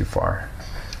little bit too far.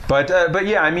 But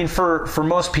yeah, I mean, for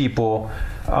most people,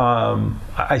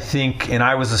 I think, and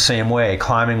I was the same way.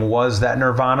 Climbing was that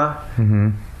nirvana.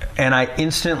 And I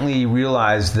instantly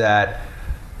realized that,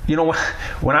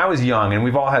 when I was young, and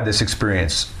we've all had this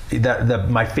experience, that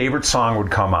my favorite song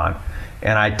would come on,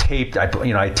 and I taped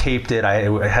it.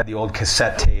 I had the old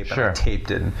cassette tape, and I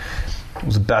taped it, and it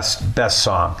was the best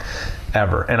song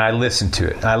ever. And I listened to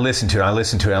it.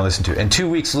 And 2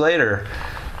 weeks later,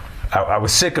 I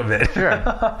was sick of it.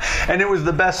 And it was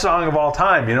the best song of all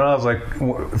time. I was like,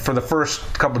 for the first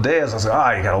couple of days, I was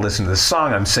like, you got to listen to this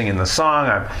song. I'm singing the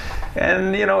song.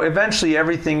 And eventually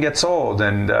everything gets old.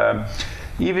 And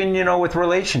even, with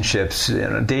relationships,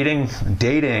 dating,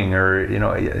 or,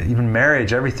 even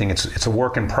marriage, everything, it's a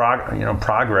work in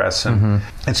progress. And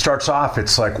it starts off,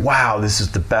 it's like, wow, this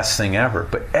is the best thing ever.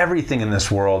 But everything in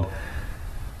this world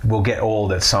will get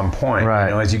old at some point,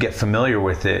 as you get familiar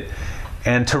with it.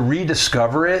 And to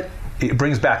rediscover it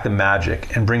brings back the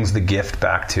magic and brings the gift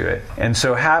back to it. And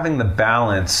so having the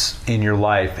balance in your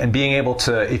life and being able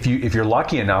to, if you're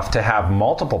lucky enough to have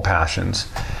multiple passions,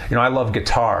 I love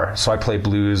guitar, so I play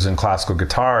blues and classical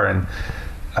guitar, and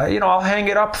I'll hang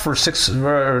it up for 6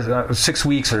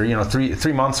 weeks or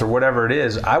 3 months or whatever it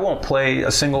is. I won't play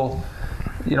a single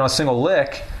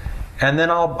lick. And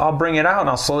then I'll bring it out and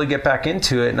I'll slowly get back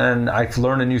into it, and then I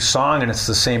learn a new song, and it's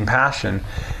the same passion.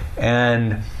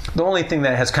 And the only thing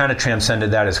that has kind of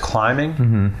transcended that is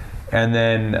climbing. And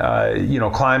then,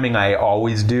 climbing I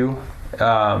always do.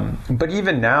 But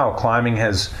even now, climbing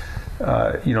has,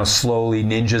 slowly,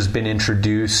 ninja's been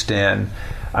introduced, and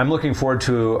I'm looking forward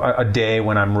to a day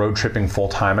when I'm road tripping full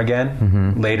time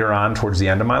again, later on towards the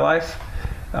end of my life.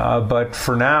 But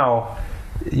for now,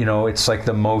 it's like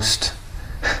the most...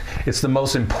 it's the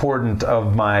most important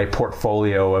of my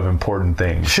portfolio of important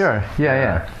things. Sure.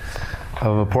 Yeah.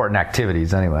 Of important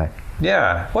activities, anyway.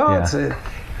 Yeah. Well, Yeah.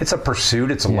 it's a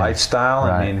pursuit. It's a lifestyle.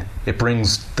 Right. I mean, it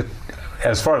brings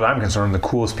as far as I'm concerned, the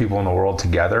coolest people in the world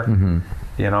together. Mm-hmm.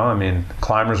 You know, I mean,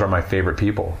 climbers are my favorite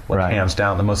people, like hands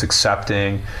down. The most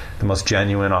accepting, the most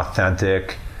genuine,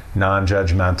 authentic,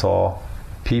 non-judgmental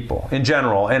people in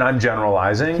general. And I'm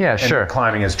generalizing. Yeah, sure.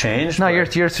 Climbing has changed. No, you're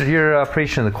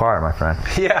preaching to the choir, my friend.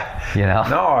 Yeah. You know?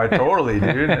 No, I totally,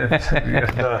 dude.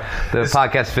 The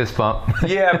podcast fist bump.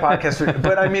 Yeah, podcast.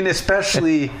 But I mean,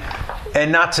 especially,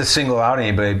 and not to single out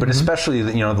anybody, but especially,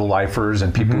 the lifers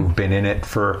and people who've been in it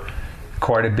for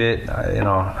quite a bit.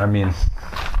 I mean,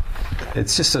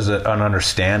 it's just there's an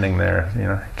understanding there,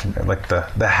 like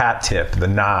the hat tip, the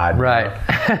nod. Right.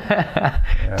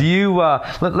 Yeah. Do you,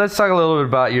 let's talk a little bit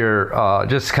about your,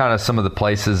 just kind of some of the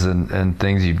places and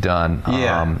things you've done.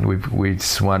 Yeah. We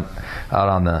just went out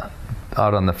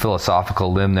on the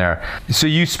philosophical limb there. So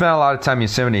you spent a lot of time in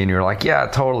Yosemite and you're like, yeah,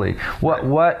 totally.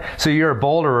 So you're a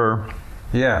boulderer.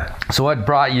 Yeah. So what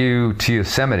brought you to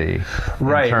Yosemite in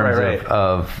terms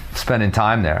of spending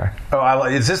time there? Oh,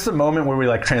 is this the moment where we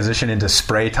transition into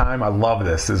spray time? I love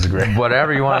this. This is great.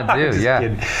 Whatever you want to do.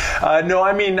 Yeah. No,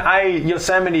 I mean,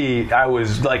 Yosemite, I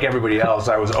was like everybody else.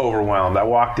 I was overwhelmed. I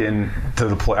walked into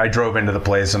the place. I drove into the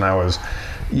place and I was,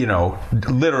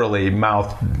 literally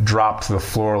mouth dropped to the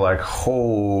floor like,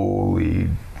 holy.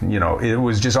 It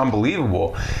was just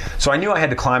unbelievable. So I knew I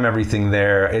had to climb everything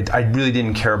there. I really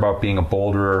didn't care about being a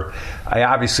boulderer. I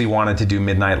obviously wanted to do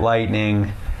Midnight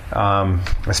Lightning.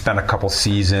 I spent a couple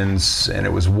seasons and it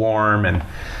was warm and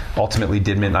ultimately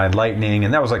did Midnight Lightning.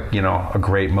 And that was a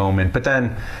great moment. But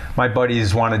then my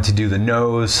buddies wanted to do the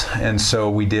nose. And so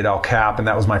we did El Cap and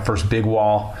that was my first big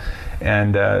wall.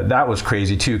 And that was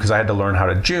crazy too, because I had to learn how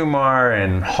to Jumar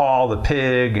and haul the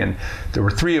pig, and there were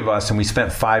 3 of us, and we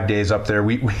spent 5 days up there.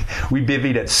 We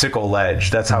bivvied at Sickle Ledge.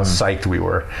 That's how psyched we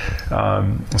were.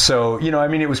 So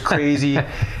it was crazy.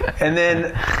 And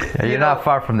then you're not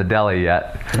far from the deli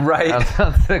yet, right?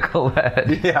 On Sickle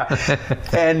Ledge. Yeah.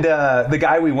 And the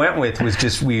guy we went with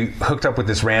was we hooked up with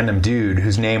this random dude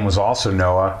whose name was also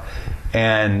Noah,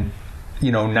 and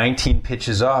 19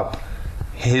 pitches up,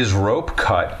 his rope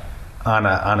cut on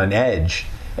an edge,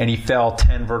 and he fell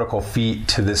 10 vertical feet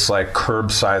to this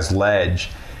curb-sized ledge,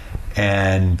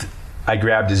 and I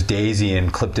grabbed his daisy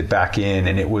and clipped it back in,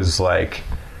 and it was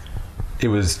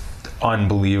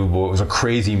unbelievable. It was a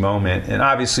crazy moment, and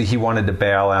obviously he wanted to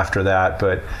bail after that,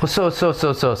 but so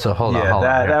hold on.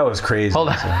 That was crazy. Hold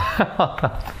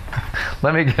on.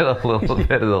 Let me get a little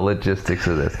bit of the logistics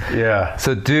of this. Yeah.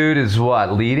 So dude is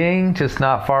leading, just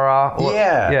not far off?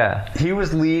 Yeah. He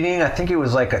was leading. I think it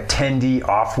was a 10D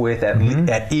off width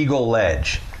at Eagle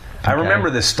Ledge. Okay. I remember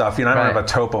this stuff. I don't have a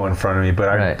topo in front of me,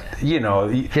 but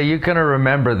Yeah, you're going to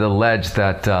remember the ledge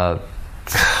that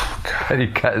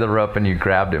you cut the rope and you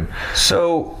grabbed him.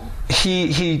 So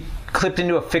he clipped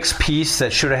into a fixed piece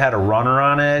that should have had a runner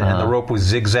on it, and the rope was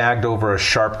zigzagged over a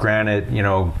sharp granite,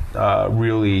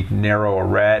 really narrow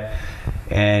arete.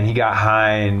 And he got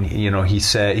high, and he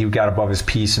said he got above his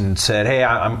piece and said, "Hey,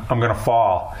 I'm going to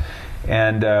fall."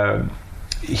 And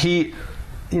he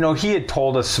had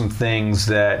told us some things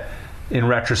that, in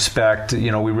retrospect, we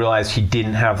realized he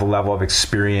didn't have the level of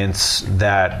experience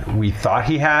that we thought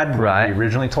he had when he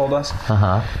originally told us.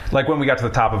 Like when we got to the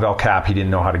top of El Cap, he didn't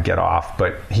know how to get off,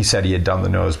 but he said he had done the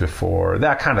nose before,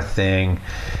 that kind of thing.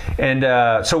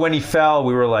 And so when he fell,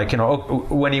 we were like,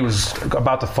 when he was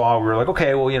about to fall, we were like,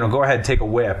 okay, well, go ahead, take a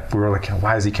whip. We were like,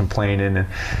 why is he complaining?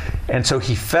 And so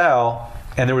he fell,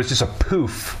 and there was just a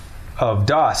poof of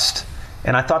dust,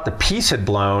 and I thought the piece had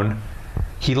blown.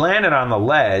 He landed on the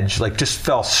ledge, just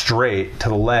fell straight to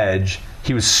the ledge.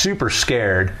 He was super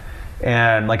scared.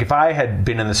 And if I had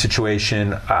been in the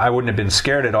situation, I wouldn't have been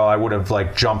scared at all. I would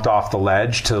have jumped off the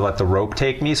ledge to let the rope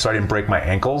take me so I didn't break my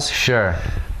ankles. Sure.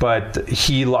 But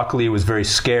he luckily was very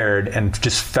scared and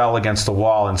just fell against the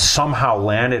wall and somehow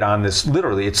landed on this,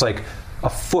 literally, it's a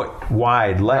foot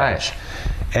wide ledge. Right.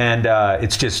 And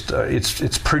it's just,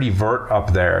 it's pretty vert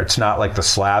up there. It's not like the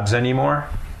slabs anymore.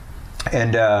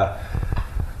 And I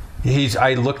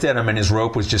looked at him, and his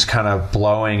rope was just kind of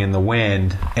blowing in the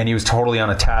wind, and he was totally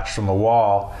unattached from the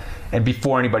wall. And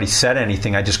before anybody said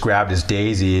anything, I just grabbed his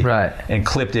daisy and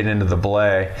clipped it into the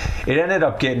belay. It ended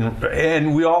up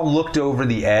and we all looked over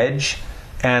the edge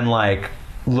and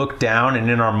looked down, and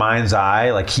in our mind's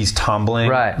eye, he's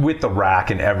tumbling with the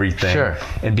rack and everything,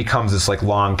 and becomes this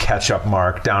long catch-up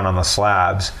mark down on the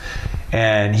slabs.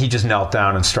 And he just knelt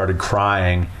down and started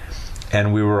crying.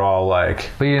 And we were all like...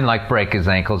 But you didn't break his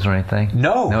ankles or anything?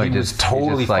 No, he was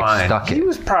totally fine. Stuck he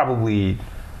was probably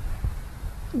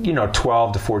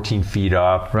 12 to 14 feet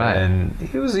up. Right. And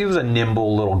he was a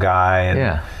nimble little guy. And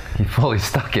yeah. He fully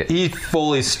stuck it. He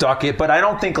fully stuck it, but I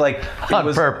don't think like it on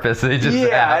was, purpose. He just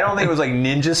I don't think it was like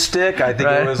ninja stick. I think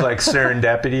it was like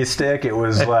serendipity stick. It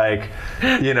was like,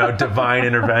 divine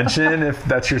intervention, if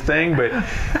that's your thing. But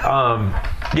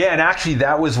and actually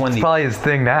that was when it's probably his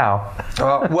thing now.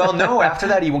 Well, no. After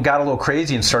that, he got a little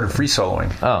crazy and started free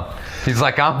soloing. Oh, he's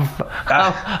like I'm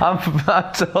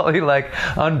totally like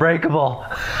unbreakable.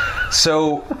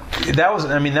 So that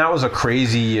was a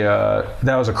crazy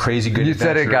good. You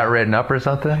said it got written up or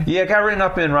something? Yeah, it got written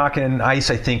up in Rock and Ice,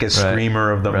 I think, as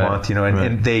Screamer of the Month.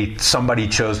 And somebody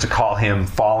chose to call him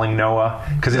Falling Noah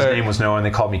because his name was Noah, and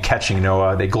they called me Catching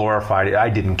Noah. They glorified it. I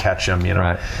didn't catch him,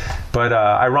 Right. But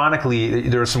ironically,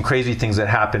 there were some crazy things that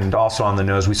happened also on the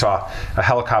nose. We saw a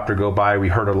helicopter go by. We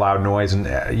heard a loud noise, and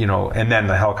and then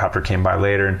the helicopter came by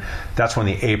later, and that's when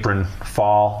the apron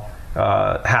fall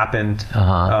happened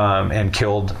and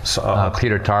killed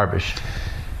Peter Tarbish.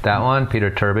 That one, Peter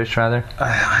Turbish, rather.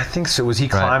 I think so. Was he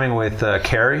climbing with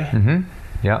Carrie? Mm-hmm.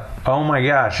 Yeah. Oh my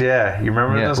gosh! Yeah, you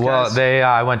remember those guys? Well,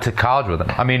 I went to college with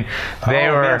them. I mean, they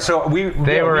were. Man. So we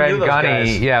were in Gunny.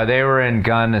 Guys. Yeah, they were in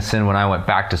Gunnison when I went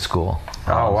back to school.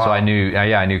 Oh wow! So I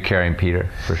knew Carrie and Peter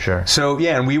for sure. So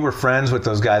and we were friends with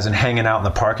those guys and hanging out in the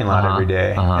parking lot every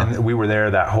day, and we were there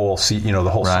that whole the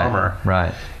whole summer.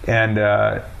 Right. And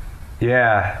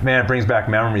man, it brings back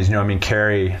memories.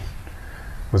 Carrie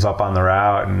was up on the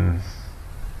route, and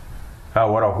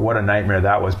what a nightmare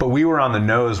that was. But we were on the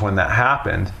nose when that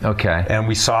happened. Okay. And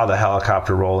we saw the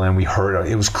helicopter roll in. We heard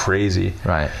it. It was crazy.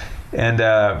 Right. And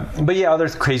but other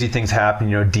crazy things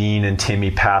happened. Dean and Timmy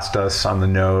passed us on the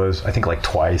nose, I think like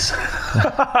twice.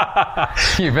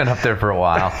 You've been up there for a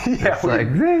while. Yeah, it's like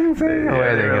zing, zing,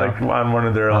 away they go. Like on one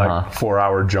of their like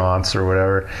 4-hour jaunts or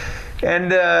whatever.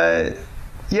 And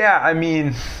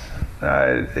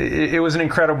it was an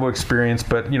incredible experience,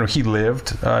 but he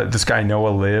lived. This guy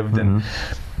Noah lived, and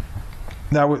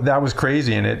that was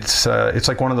crazy. And it's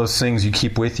like one of those things you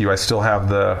keep with you. I still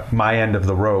have my end of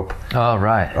the rope. Oh,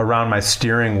 right. Around my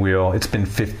steering wheel. It's been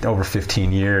over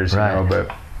 15 years, right. But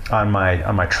on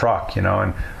my truck,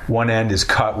 and one end is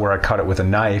cut where I cut it with a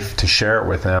knife to share it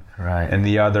with him, right, and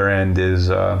the other end is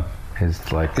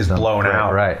blown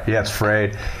out. Right. Yeah, it's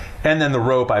frayed. And then the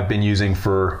rope I've been using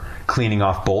for cleaning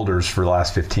off boulders for the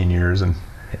last 15 years and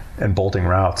bolting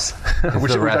routes,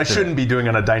 which I shouldn't be doing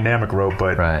on a dynamic rope,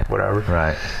 but whatever.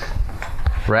 Right.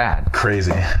 Rad.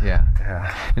 Crazy. Yeah.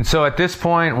 And so at this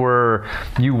point, were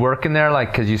you working there?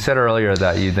 Like, because you said earlier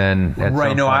that you then...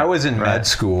 Right. No, I was in med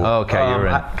school. Oh, okay. You were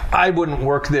in... I wouldn't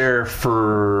work there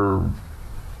for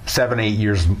 7-8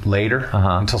 years later,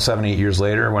 until 7-8 years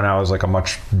later, when I was like a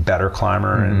much better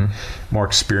climber and more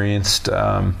experienced.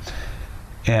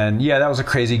 And that was a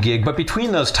crazy gig. But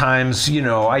between those times,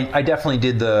 I definitely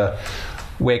did the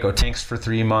Waco Tanks for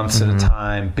 3 months at a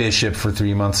time, Bishop for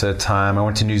 3 months at a time. I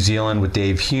went to New Zealand with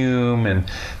Dave Hume, and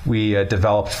we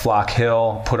developed Flock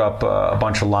Hill, put up a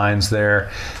bunch of lines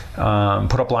there,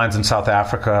 put up lines in South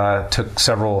Africa, took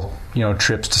several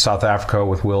trips to South Africa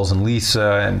with Wills and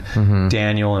Lisa and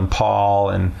Daniel and Paul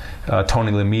and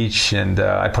Tony Lemich, and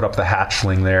I put up the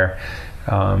Hatchling there.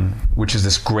 Which is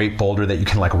this great boulder that you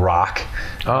can like rock.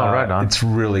 Oh, right on. It's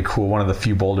really cool. One of the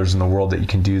few boulders in the world that you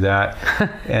can do that.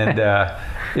 And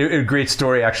a great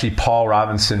story. Actually, Paul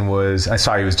Robinson I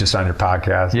saw he was just on your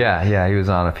podcast. Yeah, he was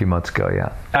on a few months ago.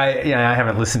 Yeah. I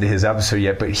haven't listened to his episode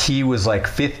yet, but he was like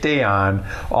 5th day on.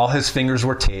 All his fingers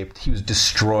were taped. He was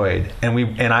destroyed,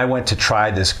 and I went to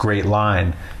try this great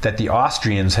line that the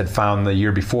Austrians had found the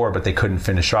year before, but they couldn't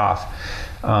finish off.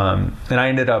 And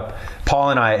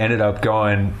Paul and I ended up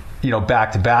going,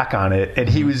 back to back on it, and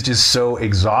he was just so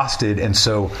exhausted and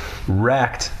so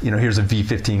wrecked. Here's a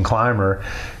V15 climber.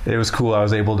 It was cool. I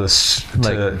was able to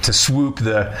swoop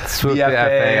the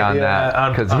FA on that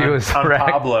because he was on wrecked.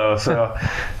 Pablo. So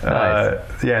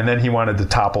nice. And then he wanted to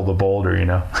topple the boulder.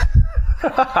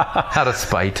 Out of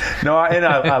spite. No, I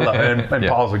love him, and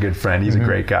Paul's a good friend. He's a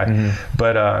great guy,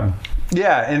 but.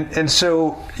 And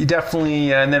so you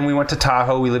definitely, and then we went to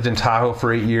Tahoe. We lived in Tahoe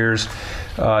for 8 years,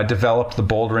 developed the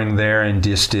bouldering there, and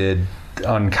just did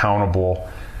uncountable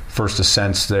first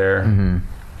ascents there.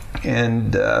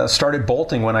 And started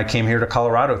bolting when I came here to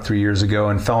Colorado 3 years ago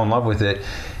and fell in love with it.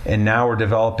 And now we're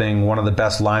developing one of the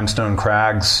best limestone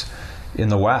crags in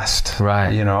the West.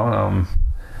 Right.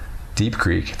 Deep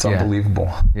Creek. It's unbelievable.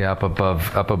 Yeah, up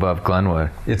above Glenwood.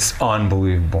 It's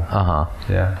unbelievable.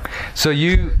 Yeah. So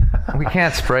we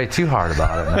can't spray too hard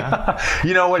about it, man.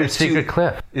 You know what? It's Secret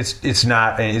Cliff. It's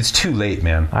not. It's too late,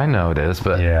 man. I know it is,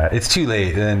 but yeah, it's too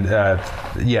late. And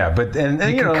but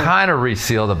you can kind of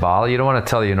reseal the bottle. You don't want to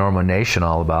tell the Normo Nation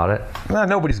all about it. Well,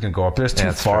 nobody's gonna go up there. It's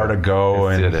too far to go,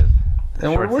 and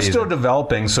we're still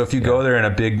developing. So if you go there and a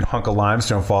big hunk of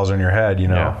limestone falls on your head,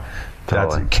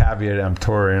 that's a caveat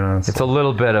emptor. It's a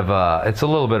little bit of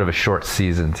a short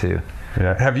season too.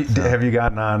 Yeah. Have you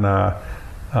gotten on?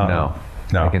 No.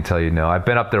 I can tell you no. I've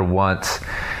been up there once,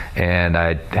 and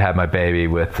I had my baby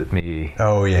with me.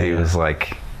 Oh yeah. He was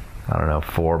like, I don't know,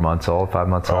 5 months old.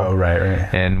 Oh right.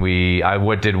 And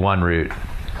I did one route.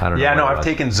 I don't know. Yeah, no, I've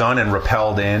taken Zun and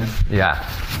rappelled in. Yeah,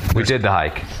 we did the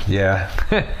hike. Yeah.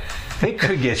 They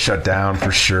could get shut down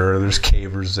for sure. There's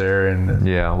cavers there, and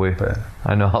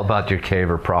I know all about your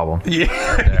caver problem.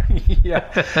 Yeah,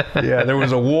 yeah. There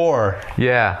was a war.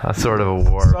 Yeah, a sort of a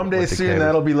war. Someday soon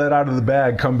that'll be let out of the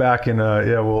bag. Come back and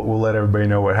we'll let everybody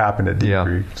know what happened at Deep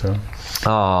Creek. So.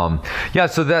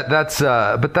 So that's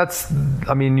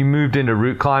I mean, you moved into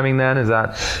route climbing then, is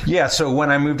that? Yeah, so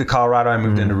when I moved to Colorado, I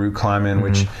moved into route climbing,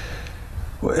 which,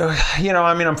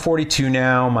 I'm 42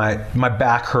 now. My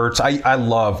back hurts. I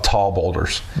love tall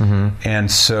boulders.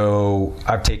 And so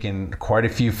I've taken quite a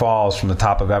few falls from the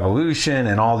top of Evolution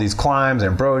and all these climbs,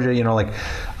 Ambrosia,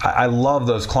 I love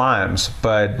those climbs,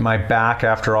 but my back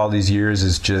after all these years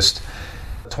is just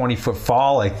a 20-foot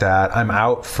fall like that. I'm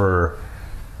out for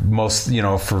most,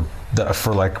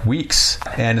 for like weeks,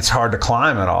 and it's hard to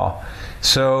climb at all.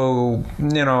 So,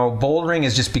 bouldering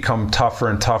has just become tougher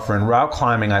and tougher, and route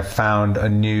climbing I've found a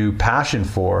new passion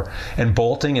for, and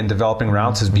bolting and developing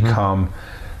routes has become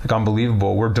like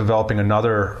unbelievable. We're developing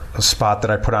another spot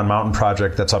that I put on Mountain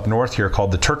Project that's up north here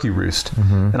called the Turkey Roost,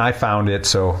 and I found it,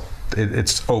 so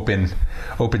it's open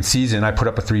season. I put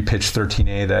up a 3-pitch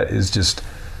 13A that is just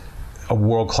a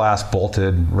world-class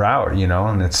bolted route,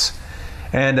 and it's...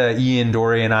 And Ian,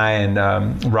 Dory, and I, and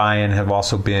Ryan have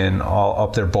also been all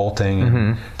up there bolting.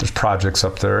 And there's projects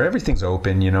up there. Everything's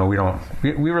open. We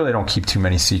really don't keep too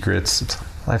many secrets.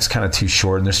 Life's kind of too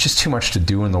short, and there's just too much to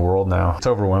do in the world now. It's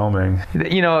overwhelming.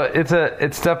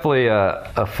 It's definitely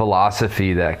a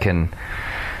philosophy that can,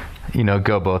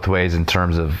 go both ways in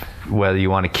terms of whether you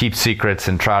want to keep secrets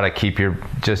and try to keep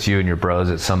just you and your bros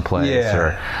at some place,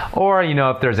 or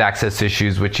if there's access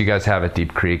issues, which you guys have at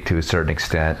Deep Creek to a certain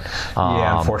extent.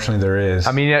 Unfortunately there is.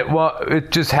 I mean,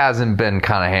 it just hasn't been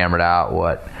kind of hammered out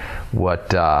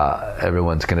what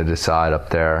everyone's going to decide up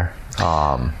there.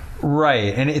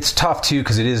 Right, and it's tough too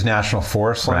because it is national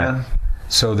forest land. Right.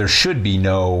 So there should be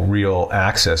no real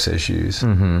access issues,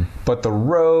 but the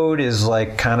road is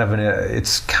like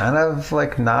it's kind of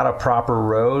like not a proper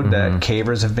road that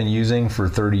cavers have been using for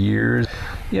 30 years.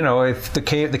 If the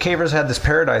cavers had this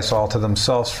paradise all to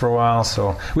themselves for a while,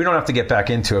 so we don't have to get back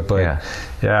into it. But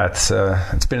that's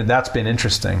been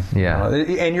interesting. Yeah,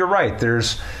 and you're right.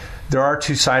 There are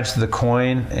two sides to the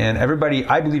coin, and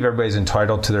I believe everybody's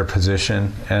entitled to their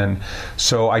position, and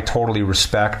so I totally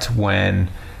respect when.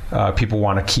 People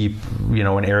want to keep,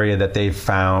 an area that they've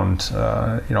found,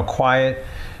 quiet.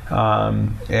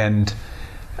 And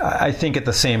I think at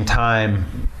the same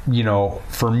time,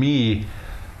 for me,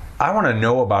 I want to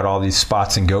know about all these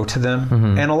spots and go to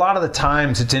them. And a lot of the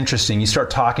times it's interesting. You start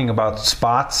talking about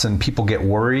spots and people get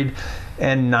worried.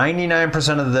 And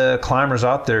 99% of the climbers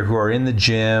out there who are in the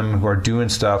gym, who are doing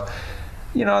stuff,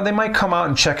 they might come out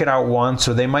and check it out once,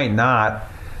 or they might not.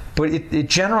 But it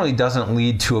generally doesn't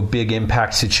lead to a big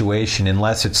impact situation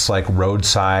unless it's like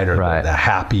roadside or the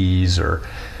happies or,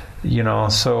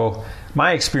 So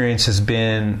my experience has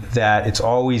been that it's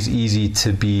always easy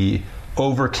to be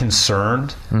over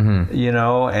concerned,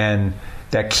 and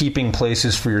that keeping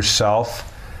places for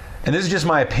yourself. And this is just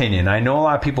my opinion. I know a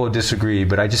lot of people disagree,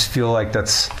 but I just feel like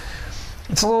it's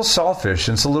a little selfish.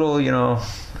 It's a little,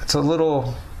 it's a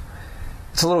little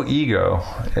ego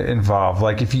involved.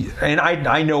 Like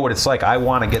I know what it's like. I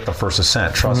want to get the first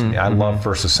ascent. Trust me, I love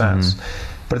first ascents.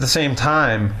 But at the same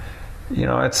time,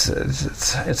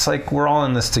 it's like we're all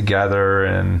in this together.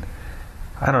 And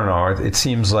I don't know. It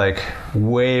seems like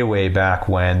way back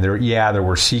when there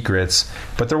were secrets,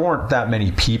 but there weren't that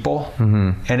many people,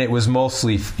 and it was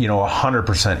mostly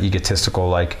 100% egotistical.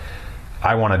 Like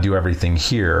I want to do everything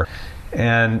here.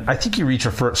 And I think you reach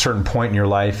a certain point in your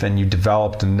life and you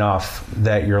developed enough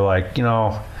that you're like,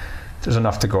 there's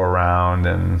enough to go around,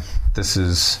 and this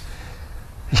is,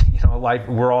 life,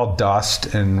 we're all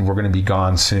dust and we're going to be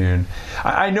gone soon.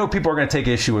 I know people are going to take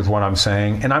issue with what I'm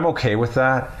saying, and I'm okay with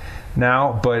that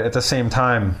now, but at the same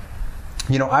time,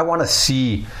 I want to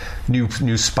see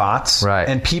new spots, right?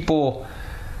 And people,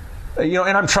 and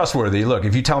I'm trustworthy. Look,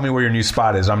 if you tell me where your new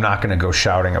spot is, I'm not going to go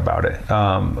shouting about it.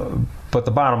 But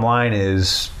the bottom line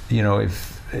is,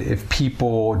 if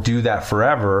people do that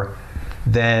forever,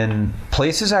 then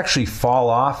places actually fall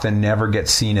off and never get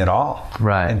seen at all.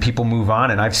 Right. And people move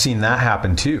on, and I've seen that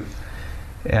happen too.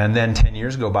 And then 10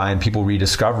 years go by and people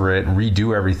rediscover it,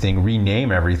 redo everything,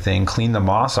 rename everything, clean the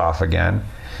moss off again.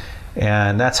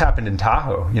 And that's happened in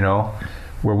Tahoe,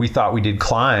 where we thought we did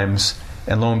climbs,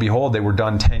 and lo and behold, they were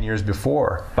done 10 years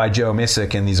before by Joe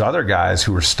Missick and these other guys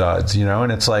who were studs,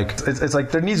 and it's like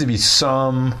there needs to be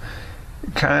some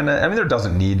kind of, there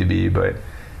doesn't need to be, but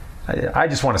I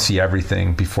just want to see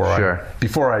everything before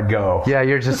I go. Yeah,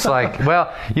 you're just like,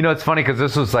 well, it's funny because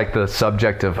this was like the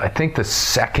subject of, I think, the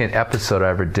second episode I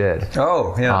ever did.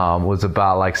 Oh, yeah. Was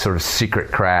about like sort of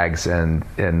secret crags and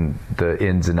the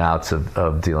ins and outs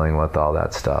of dealing with all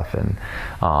that stuff. And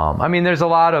there's a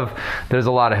lot of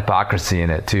hypocrisy in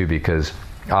it too, because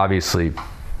obviously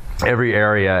every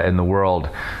area in the world,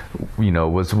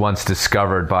 was once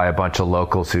discovered by a bunch of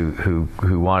locals who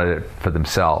wanted it for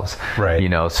themselves. Right.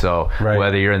 So right.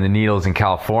 Whether you're in the Needles in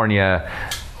California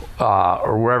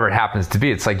or wherever it happens to be,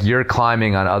 it's like you're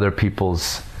climbing on other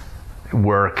people's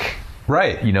work.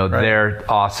 Right. Right. Their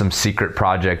awesome secret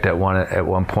project at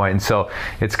one point. And so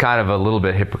it's kind of a little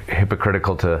bit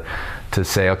hypocritical to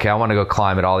say, okay, I want to go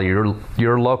climb at all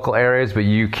your local areas, but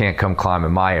you can't come climb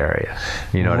in my area.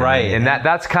 You know what I mean? And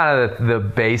that's kind of the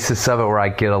basis of it, where I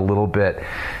get a little bit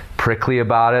prickly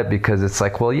about it, because it's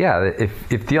like, well, yeah,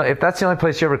 if that's the only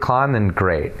place you ever climb, then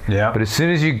great. Yeah. But as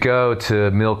soon as you go to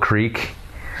Mill Creek,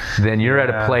 then you're at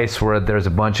a place where there's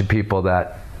a bunch of people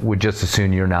that would just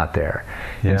assume you're not there.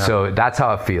 Yeah. And so that's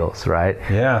how it feels, right?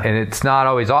 Yeah. And it's not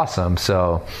always awesome.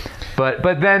 So, but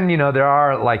then, there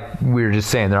are, like we were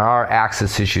just saying, there are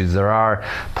access issues. There are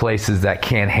places that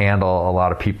can't handle a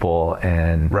lot of people.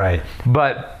 And right.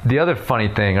 But the other funny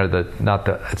thing, it's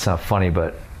not funny,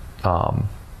 but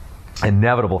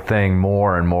inevitable thing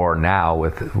more and more now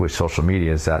with social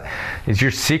media is your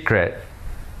secret.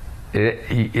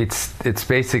 It's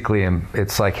basically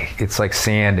it's like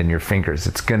sand in your fingers.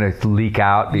 It's gonna leak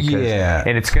out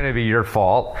and it's gonna be your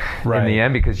fault in the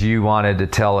end, because you wanted to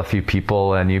tell a few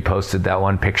people and you posted that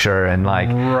one picture and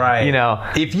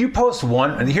if you post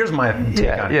one, and here's my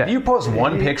take on it. If you post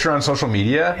one picture on social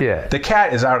media, the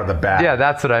cat is out of the bag. Yeah,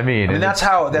 that's what I mean. And that's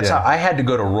how I had to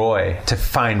go to Roy to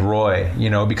find Roy,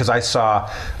 because I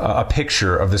saw a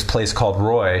picture of this place called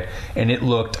Roy and it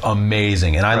looked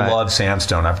amazing, and I love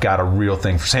sandstone. I've got a real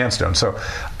thing for sandstone. So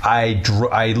I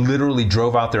literally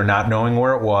drove out there not knowing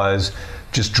where it was,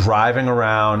 just driving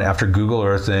around after Google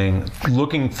Earthing,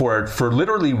 looking for it for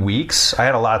literally weeks. I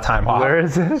had a lot of time off. Where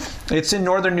is it? It's in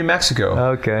northern New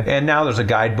Mexico. Okay. And now there's a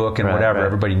guidebook and whatever.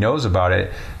 Everybody knows about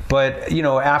it. But,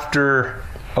 after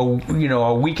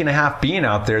a week and a half being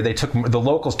out there, the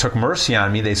locals took mercy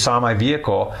on me. They saw my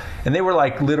vehicle and they were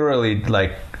literally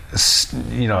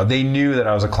they knew that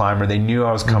I was a climber. They knew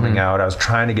I was coming out. I was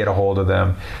trying to get a hold of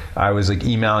them. I was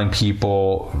emailing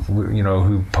people,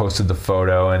 who posted the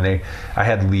photo, and I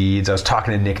had leads. I was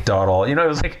talking to Nick Duddle. It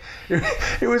was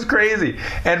it was crazy.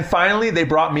 And finally, they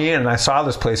brought me in, and I saw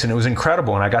this place, and it was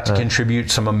incredible. And I got to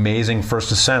contribute some amazing first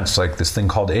ascents, like this thing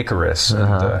called Icarus,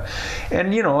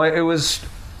 and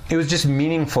it was just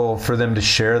meaningful for them to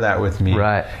share that with me.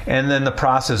 Right. And then the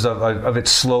process of it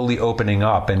slowly opening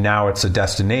up, and now it's a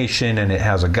destination, and it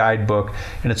has a guidebook,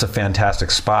 and it's a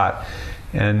fantastic spot.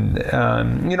 And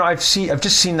I've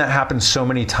just seen that happen so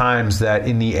many times that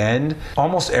in the end,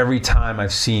 almost every time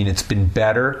I've seen, it's been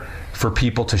better for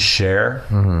people to share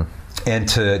and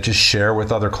to just share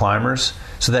with other climbers,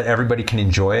 so that everybody can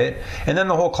enjoy it, and then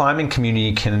the whole climbing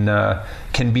community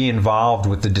can be involved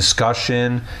with the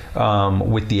discussion,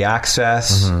 with the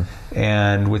access,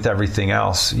 and with everything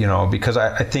else. Because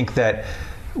I think that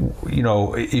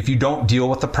if you don't deal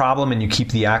with the problem and you keep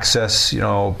the access,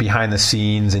 behind the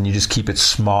scenes, and you just keep it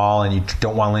small and you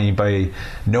don't want anybody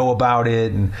know about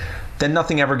it, and then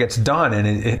nothing ever gets done,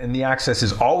 and the access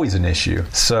is always an issue.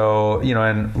 So,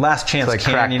 and Last Chance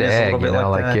Canyon is a little bit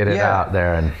like that. Get it out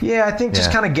there. And I think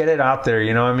just kind of get it out there.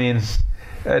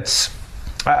 It's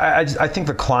I think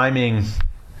the climbing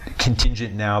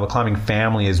contingent now, the climbing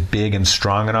family is big and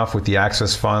strong enough with the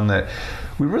Access Fund that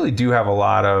we really do have a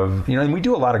lot of, and we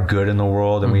do a lot of good in the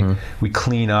world, and we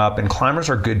clean up, and climbers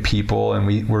are good people,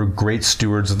 and we're great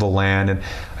stewards of the land. And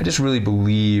I just really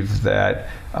believe that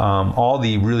all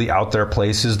the really out there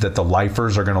places that the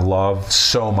lifers are going to love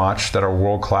so much, that are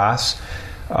world class,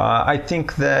 I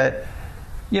think that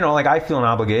like I feel an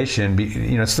obligation.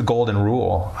 It's the golden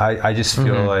rule. I just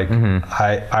feel like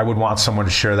I would want someone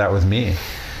to share that with me.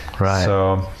 Right.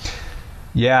 So,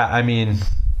 yeah, I mean,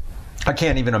 I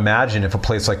can't even imagine if a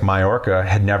place like Majorca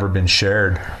had never been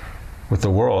shared with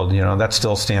the world. That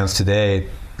still stands today.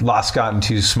 Lost got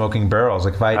into smoking barrels.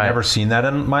 Like if I had never seen that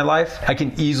in my life, I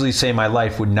can easily say my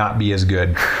life would not be as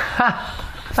good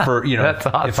for That's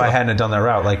awesome. if I hadn't done that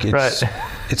route. Like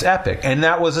it's epic, and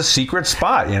that was a secret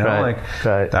spot.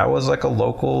 That was like a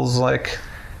locals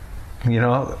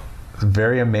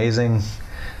very amazing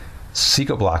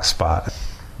Seco Block spot.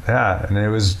 Yeah, and it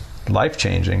was life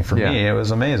changing for me. It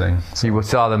was amazing. So you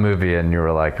saw the movie and you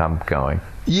were like, I'm going.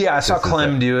 Yeah, I saw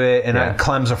Clem do it, and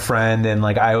Clem's a friend, and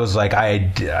I was like,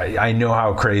 I know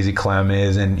how crazy Clem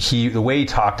is, and the way he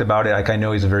talked about it, I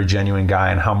know he's a very genuine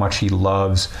guy, and how much he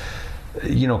loves.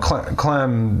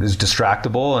 Clem is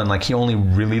distractible, and he only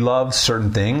really loves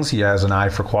certain things. He has an eye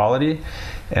for quality,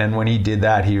 and when he did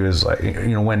that, he was like,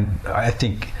 when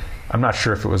I'm not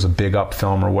sure if it was a Big Up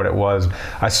film or what it was.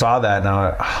 I saw that,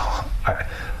 and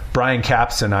Brian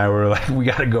Capps and I were like, we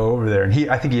got to go over there,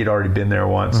 and I think he had already been there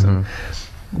once. And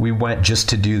we went just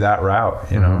to do that route,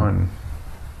 and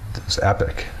it was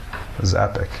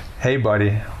epic. Hey,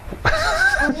 buddy.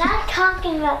 I'm not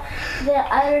talking about the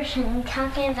other thing. I'm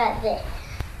talking about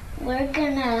we're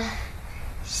gonna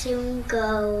soon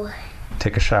go.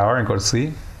 Take a shower and go to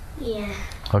sleep? Yeah.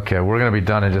 Okay, we're going to be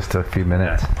done in just a few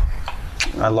minutes.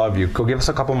 I love you. Go give us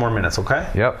a couple more minutes, okay?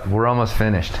 Yep, we're almost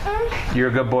finished. You're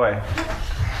a good boy.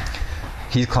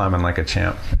 He's climbing like a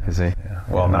champ. Is he? Yeah.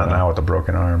 Well, not now with a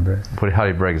broken arm, but... How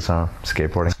did he break his arm?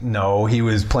 Skateboarding? No, he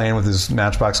was playing with his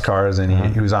Matchbox cars,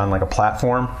 and he was on a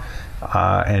platform,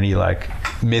 and he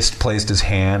misplaced his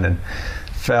hand and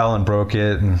fell and broke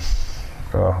it, and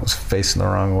was facing the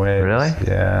wrong way. Really?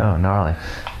 Yeah. Oh, gnarly.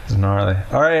 It's gnarly.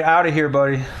 All right, out of here,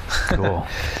 buddy. Cool.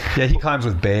 Yeah, he climbs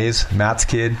with Baze, Matt's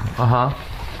kid.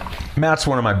 Matt's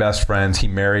one of my best friends. He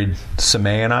married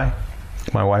Samay and I,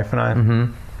 my wife and I.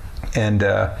 And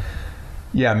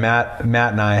Matt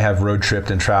and I have road tripped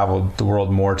and traveled the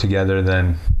world more together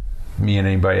than me and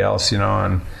anybody else,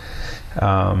 and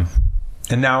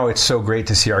now it's so great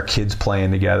to see our kids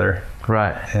playing together.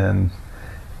 Right. And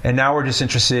now we're just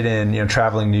interested in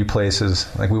traveling new places.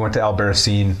 Like we went to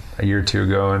Albarracín a year or two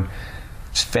ago, and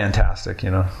it's fantastic.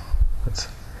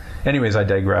 Anyways, I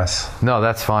digress. No,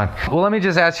 that's fine. Well, let me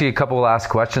just ask you a couple of last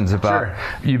questions about. Sure.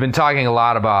 You've been talking a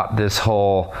lot about this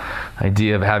whole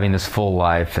idea of having this full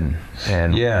life and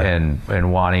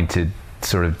wanting to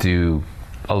sort of do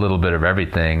a little bit of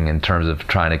everything in terms of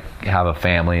trying to have a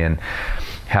family and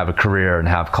have a career and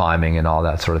have climbing and all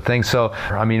that sort of thing. So,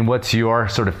 I mean, what's your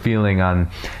sort of feeling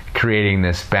on creating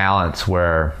this balance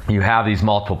where you have these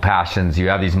multiple passions, you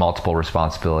have these multiple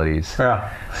responsibilities?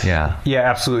 Yeah,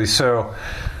 absolutely. So,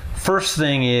 first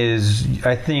thing is,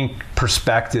 I think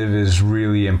perspective is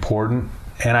really important.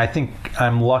 And I think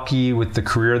I'm lucky with the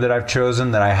career that I've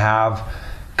chosen that I have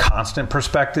constant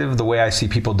perspective. The way I see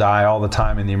people die all the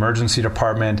time in the emergency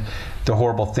department, the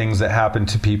horrible things that happen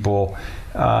to people.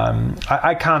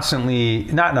 I constantly,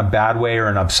 not in a bad way or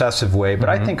an obsessive way, but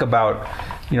I think about,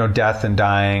 death and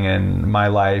dying and my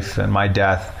life and my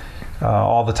death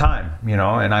all the time,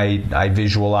 and I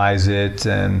visualize it,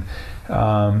 and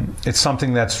it's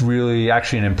something that's really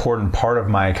actually an important part of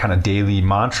my kind of daily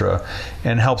mantra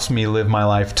and helps me live my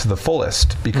life to the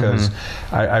fullest, because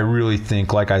I really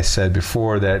think, like I said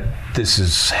before, that this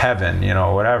is heaven,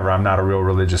 whatever. I'm not a real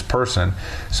religious person,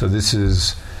 so this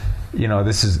is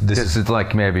this is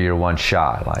like maybe your one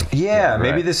shot.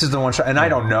 Maybe this is the one shot, and I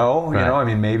don't know. I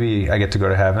mean, maybe I get to go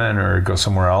to heaven or go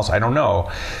somewhere else. I don't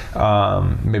know.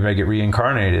 Maybe I get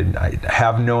reincarnated. I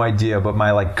have no idea. But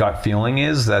my gut feeling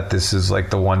is that this is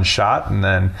the one shot, and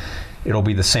then it'll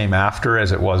be the same after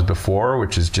as it was before,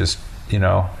 which is just you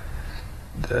can't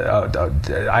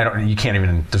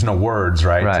even. There's no words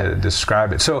to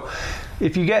describe it. So.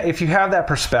 If you have that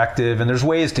perspective, and there's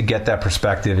ways to get that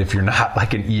perspective if you're not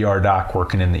like an ER doc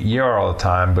working in the ER all the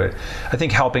time, but I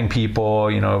think helping people,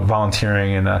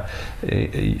 volunteering in a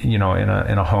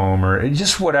home or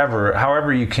just whatever,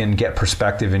 however you can get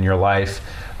perspective in your life,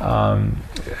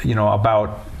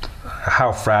 about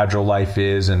how fragile life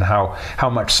is and how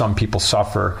much some people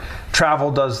suffer. Travel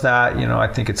does that, I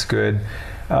think it's good.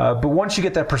 But once you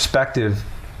get that perspective,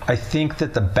 I think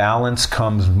that the balance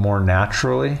comes more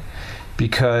naturally.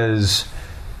 Because,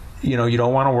 you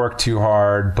don't want to work too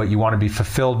hard, but you want to be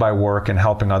fulfilled by work and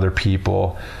helping other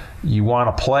people. You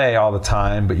want to play all the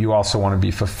time, but you also want to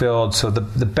be fulfilled. So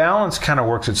the balance kind of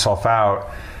works itself out.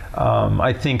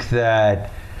 I think that,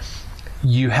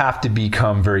 you have to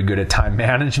become very good at time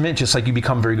management, just like you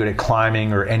become very good at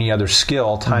climbing or any other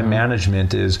skill. Time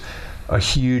management is a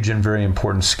huge and very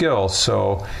important skill.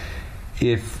 So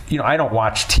if, I don't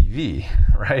watch TV,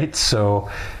 right?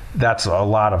 So that's a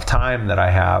lot of time that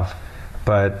I have.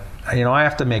 But, I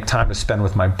have to make time to spend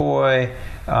with my boy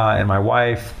and my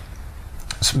wife,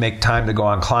 make time to go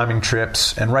on climbing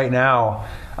trips. And right now,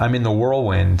 I'm in the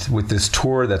whirlwind with this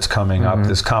tour that's coming up,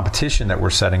 this competition that we're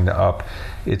setting up.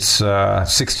 It's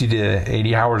 60 to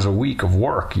 80 hours a week of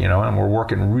work, and we're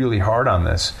working really hard on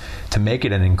this to make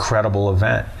it an incredible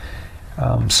event.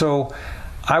 So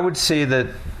I would say that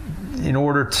in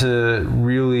order to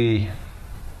really,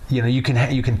 you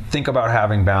can think about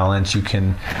having balance, you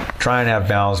can try and have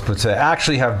balance, but to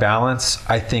actually have balance,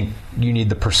 I think you need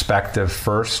the perspective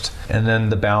first, and then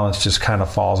the balance just kind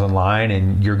of falls in line,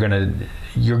 and you're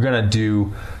gonna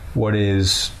do what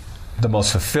is the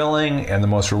most fulfilling and the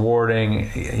most rewarding,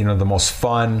 the most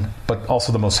fun, but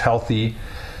also the most healthy.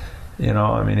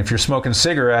 If you're smoking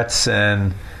cigarettes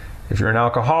and if you're an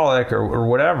alcoholic or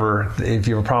whatever, if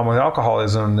you have a problem with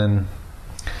alcoholism, then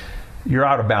you're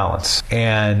out of balance.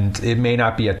 And it may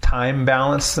not be a time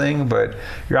balance thing, but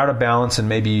you're out of balance, and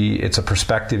maybe it's a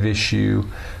perspective issue,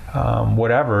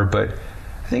 whatever. But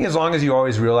I think as long as you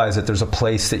always realize that there's a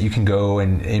place that you can go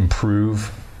and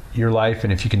improve your life,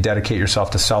 and if you can dedicate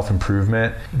yourself to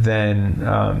self-improvement, then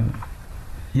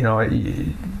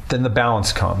then the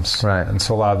balance comes. Right. And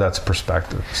so a lot of that's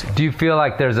perspective. So. Do you feel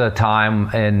like there's a time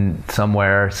in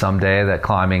somewhere, someday, that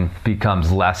climbing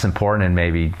becomes less important and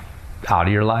maybe out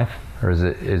of your life? Or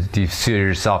do you see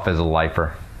yourself as a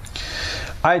lifer?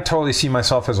 I totally see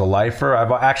myself as a lifer.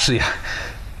 I've actually,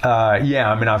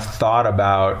 I've thought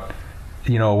about,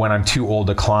 when I'm too old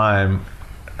to climb,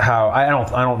 how I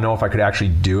don't know if I could actually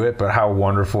do it, but how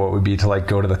wonderful it would be to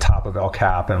go to the top of El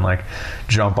Cap and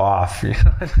jump off. You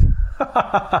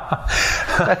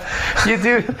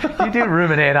do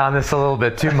ruminate on this a little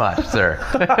bit too much, sir.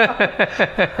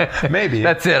 Maybe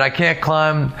that's it. I can't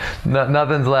climb.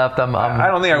 Nothing's left. I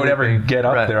don't think I would ever get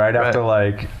up there. I'd have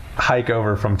to hike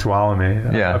over from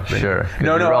Tuolumne. Yeah, sure.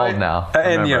 You're old now.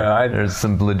 And there's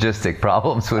some logistic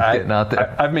problems with getting out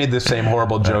there. I've made the same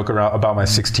horrible joke about my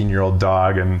 16-year-old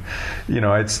dog, and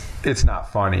it's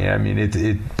not funny. I mean,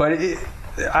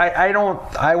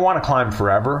 I want to climb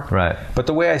forever. Right. But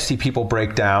the way I see people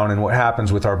break down and what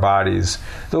happens with our bodies,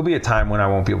 there'll be a time when I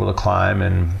won't be able to climb,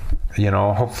 and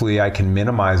hopefully I can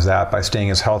minimize that by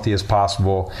staying as healthy as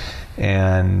possible,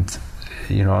 and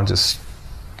just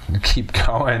keep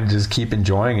going, just keep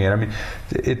enjoying it. I mean,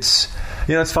 it's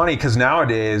funny because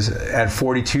nowadays at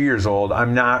 42 years old,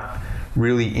 I'm not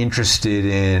really interested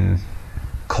in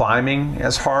climbing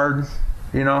as hard.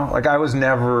 I was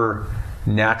never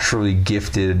naturally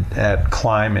gifted at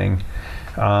climbing.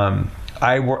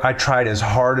 I tried as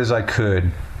hard as I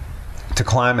could to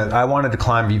climb it. I wanted to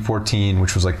climb V14,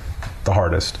 which was the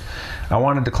hardest. I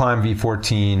wanted to climb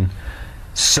V14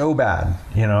 so bad,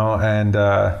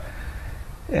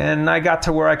 and I got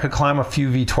to where I could climb a few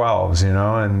V12s,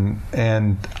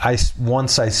 and I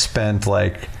spent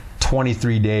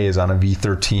 23 days on a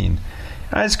V13.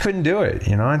 I just couldn't do it,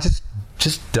 I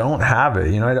just don't have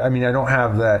it, I mean, I don't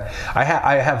have that. I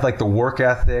have the work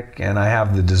ethic, and I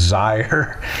have the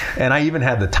desire, and I even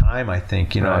had the time, I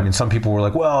think, Right. I mean, some people were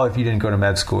like, well, if you didn't go to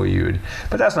med school, you would,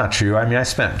 but that's not true. I mean, I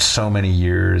spent so many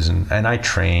years, and I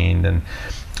trained, and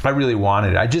I really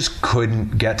wanted it. I just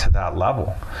couldn't get to that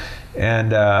level.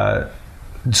 And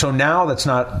so now that's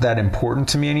not that important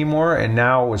to me anymore. And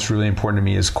now what's really important to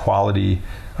me is quality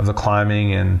of the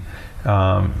climbing, and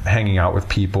hanging out with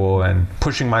people and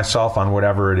pushing myself on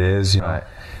whatever it is. Right.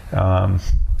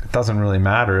 It doesn't really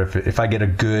matter if I get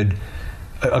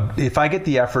if I get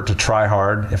the effort to try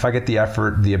hard, if I get the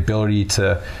ability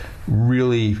to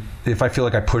really, if I feel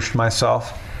like I pushed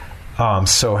myself, I'm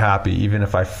so happy. Even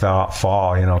if I fall,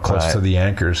 close Right. to the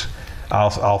anchors.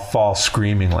 I'll fall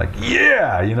screaming I'll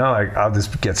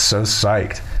just get so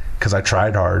psyched because I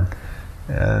tried hard,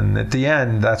 and at the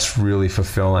end, that's really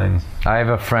fulfilling. I have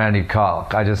a friend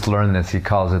I just learned this. He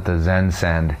calls it the Zen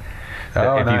send.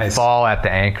 If nice. you fall at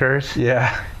the anchors,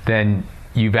 then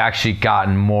you've actually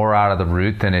gotten more out of the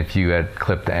route than if you had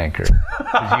clipped the anchor.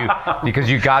 Because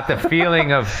you got the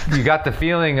feeling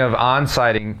of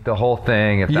on-sighting the whole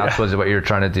thing, if that was what you're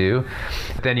trying to do.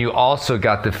 Then you also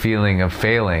got the feeling of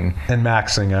failing and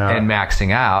maxing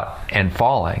out and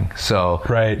falling. So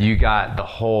you got the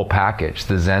whole package,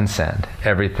 the Zen send,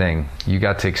 everything. You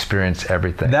got to experience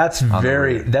everything. That's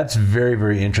very,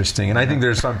 very interesting. And I think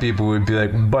there's some people who would be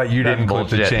like, but you didn't clip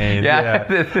the chain. Yeah.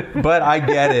 But I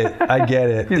get it.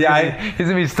 get it. He's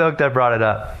gonna be stoked I brought it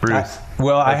up, Bruce.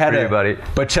 I had it, buddy.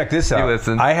 But check this out.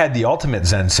 Listen. I had the ultimate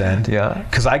Zen send. Yeah.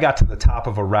 Because I got to the top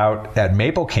of a route at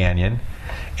Maple Canyon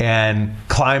and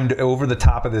climbed over the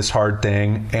top of this hard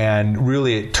thing, and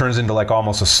really it turns into like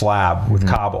almost a slab with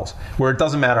cobbles, where it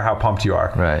doesn't matter how pumped you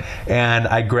are. Right. And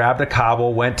I grabbed a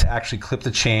cobble, went to actually clip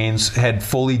the chains, had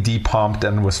fully depumped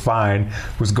and was fine,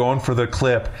 was going for the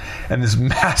clip, and this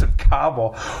massive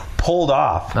cobble pulled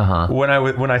off when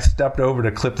I stepped over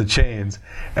to clip the chains,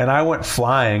 and I went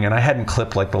flying, and I hadn't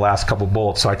clipped like the last couple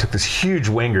bolts, so I took this huge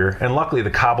winger, and luckily the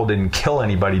cobble didn't kill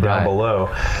anybody down below.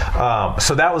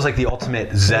 So that was like the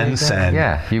ultimate Zen send.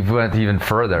 Yeah, you went even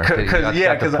further.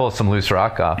 Got to pull some loose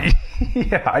rock off.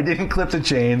 Yeah, I didn't clip the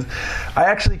chains. I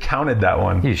actually counted that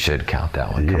one. You should count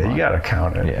that one. Yeah, you got to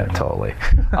count it. Yeah, totally.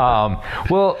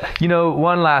 Well,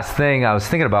 one last thing I was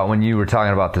thinking about when you were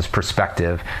talking about this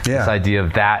perspective, this idea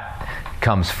of that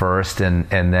comes first, and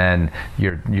then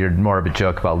your more of a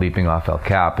joke about leaping off El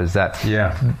Cap is that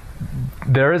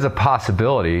there is a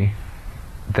possibility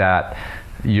that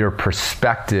your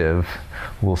perspective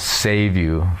will save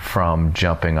you from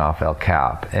jumping off El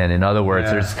Cap. And in other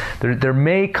words, there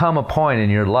may come a point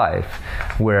in your life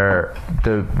where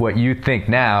what you think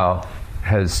now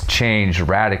has changed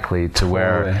radically to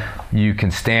where you can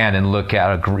stand and look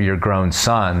at your grown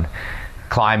son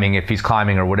climbing, if he's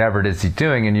climbing or whatever it is he's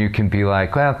doing, and you can be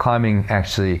like, well, climbing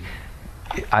actually,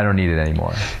 I don't need it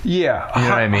anymore. Yeah, you know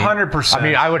what I mean? 100%. I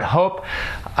mean, I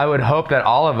would hope that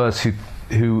all of us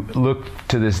who look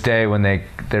to this day when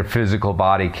their physical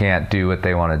body can't do what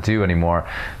they want to do anymore,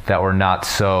 that we're not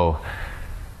so,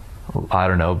 I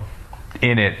don't know,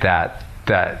 in it that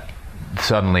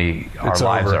suddenly our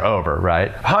lives are over,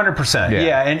 right? 100%.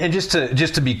 Yeah, and just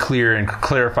to be clear and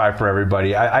clarify for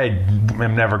everybody, I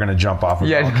am never going to jump off of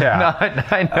El Cap. No,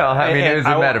 I know. I mean, it was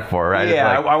a metaphor, right?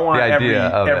 Yeah, like I want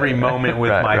every moment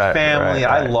with my family.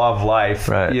 I love life.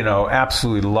 Right.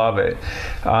 Absolutely love it.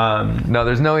 No,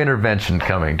 there's no intervention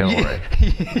coming. Don't worry.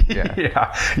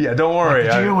 Yeah. Don't worry.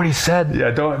 Did you hear what he said?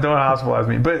 Yeah. Don't hospitalize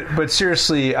me. But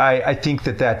seriously, I think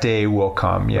that day will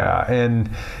come. Yeah, and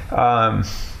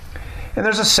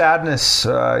there's a sadness,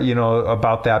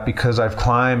 about that, because I've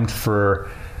climbed for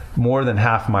more than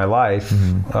half my life,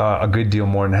 a good deal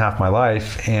more than half my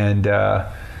life, and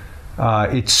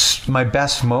it's my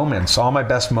best moments, all my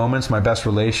best moments, my best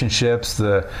relationships,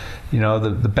 the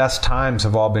best times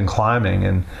have all been climbing.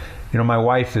 And my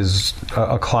wife is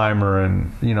a climber,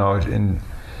 and and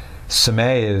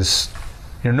Samay is.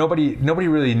 Nobody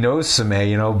really knows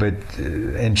Samay,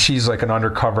 and she's like an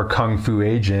undercover kung fu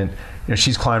agent.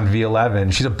 She's climbed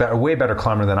V11. She's a way better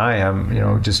climber than I am.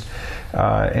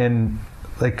 And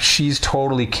like she's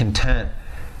totally content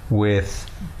with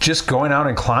just going out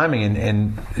and climbing,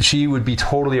 and she would be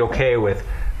totally okay with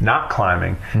not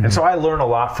climbing. And so I learn a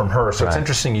lot from her. So it's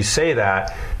interesting you say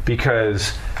that,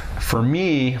 because for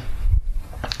me,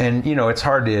 and it's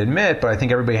hard to admit, but I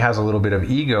think everybody has a little bit of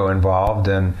ego involved,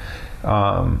 and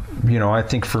I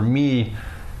think for me,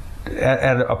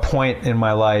 at a point in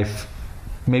my life,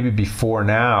 maybe before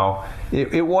now,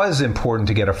 it was important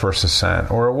to get a first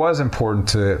ascent, or it was important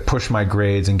to push my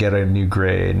grades and get a new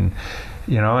grade, and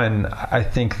and I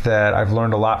think that I've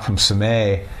learned a lot from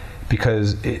Samay,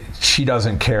 because she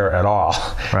doesn't care at all.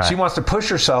 Right. She wants to push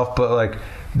herself, but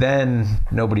then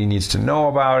nobody needs to know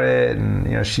about it,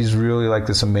 and she's really like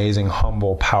this amazing,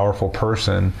 humble, powerful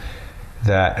person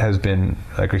that has been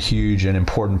like a huge and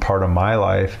important part of my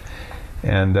life.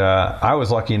 And I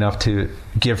was lucky enough to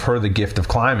give her the gift of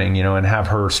climbing, and have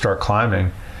her start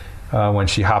climbing when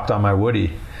she hopped on my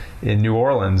Woody in New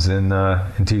Orleans in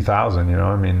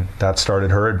 2000. That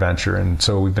started her adventure, and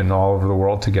so we've been all over the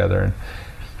world together, and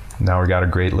now we got a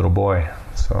great little boy.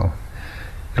 So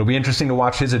it'll be interesting to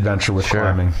watch his adventure with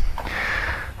climbing.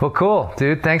 Well, cool,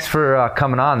 dude. Thanks for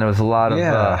coming on. There was a lot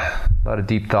of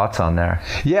deep thoughts on there.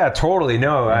 Yeah, totally.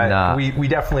 No, and, we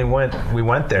definitely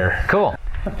went there. Cool.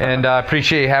 And I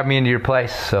appreciate you having me into your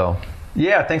place. So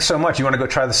yeah, thanks so much. You want to go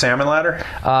try the salmon ladder?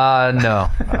 No,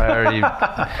 I already.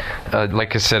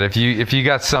 Like I said, if you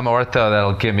got some ortho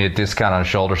that'll give me a discount on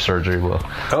shoulder surgery, we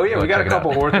got a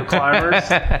couple ortho climbers.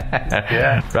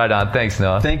 Yeah, right on. Thanks,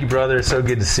 Noah. Thank you, brother. It's so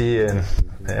good to see you, and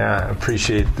I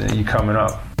appreciate you coming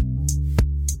up.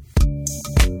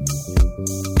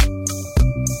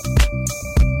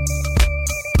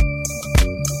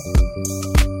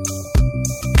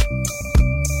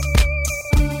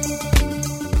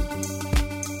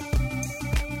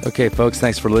 Okay, folks,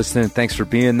 thanks for listening. Thanks for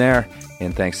being there.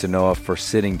 And thanks to Noah for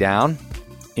sitting down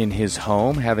in his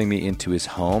home, having me into his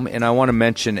home. And I want to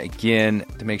mention again,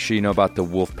 to make sure you know about the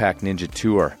Wolfpack Ninja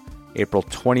Tour, April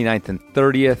 29th and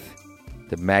 30th.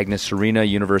 the Magnus Arena,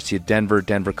 University of Denver,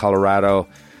 Denver, Colorado.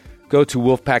 Go to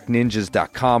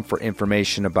wolfpackninjas.com for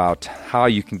information about how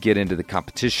you can get into the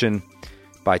competition,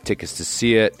 buy tickets to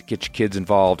see it, get your kids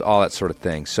involved, all that sort of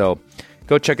thing. So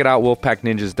go check it out,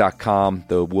 wolfpackninjas.com,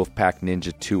 the Wolfpack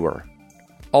Ninja Tour.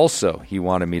 Also, he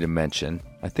wanted me to mention,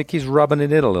 I think he's rubbing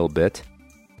it in a little bit,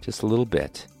 just a little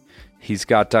bit. He's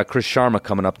got Chris Sharma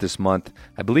coming up this month.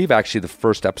 I believe actually the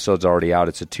first episode's already out.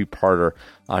 It's a two-parter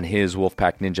on his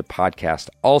Wolfpack Ninja podcast,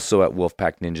 also at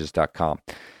wolfpackninjas.com.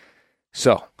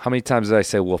 So, how many times did I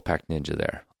say Wolfpack Ninja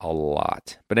there? A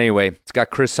lot. But anyway, it's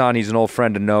got Chris on. He's an old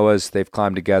friend of Noah's. They've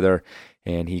climbed together,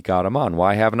 and he got him on.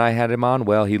 Why haven't I had him on?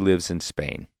 Well, he lives in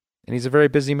Spain, and he's a very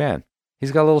busy man.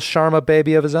 He's got a little Sharma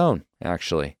baby of his own,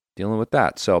 actually, dealing with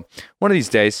that. So, one of these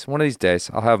days,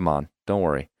 I'll have him on. Don't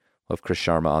worry. Of Chris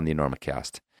Sharma on the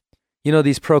Enormocast. You know,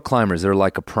 these pro climbers, they're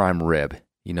like a prime rib.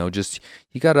 You know, just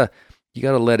you gotta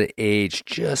let it age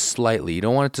just slightly. You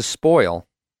don't want it to spoil,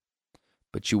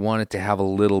 but you want it to have a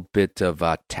little bit of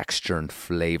texture and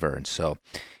flavor. And so,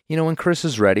 you know, when Chris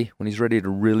is ready, when he's ready to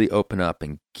really open up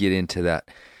and get into that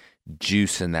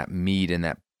juice and that meat and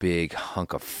that big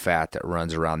hunk of fat that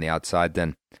runs around the outside,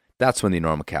 then that's when the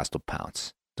Enormocast will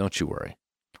pounce. Don't you worry.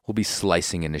 We'll be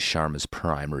slicing into Sharma's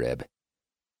prime rib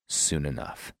soon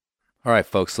enough. All right,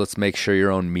 folks, let's make sure your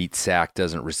own meat sack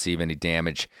doesn't receive any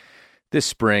damage this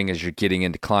spring as you're getting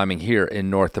into climbing here in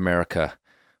North America,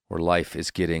 where life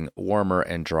is getting warmer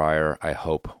and drier, I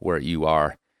hope, where you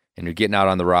are. And you're getting out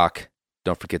on the rock,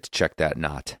 don't forget to check that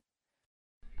knot.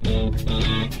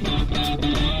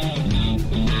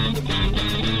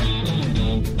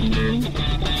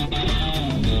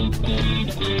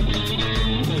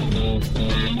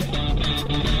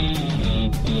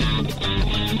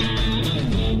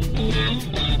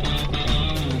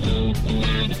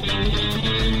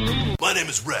 My name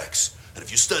is Rex, and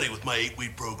if you study with my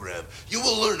 8-week program, you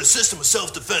will learn a system of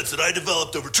self-defense that I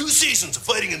developed over 2 seasons of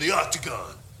fighting in the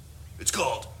octagon. It's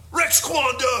called Rex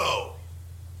Kwon Do.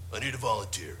 I need a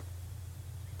volunteer.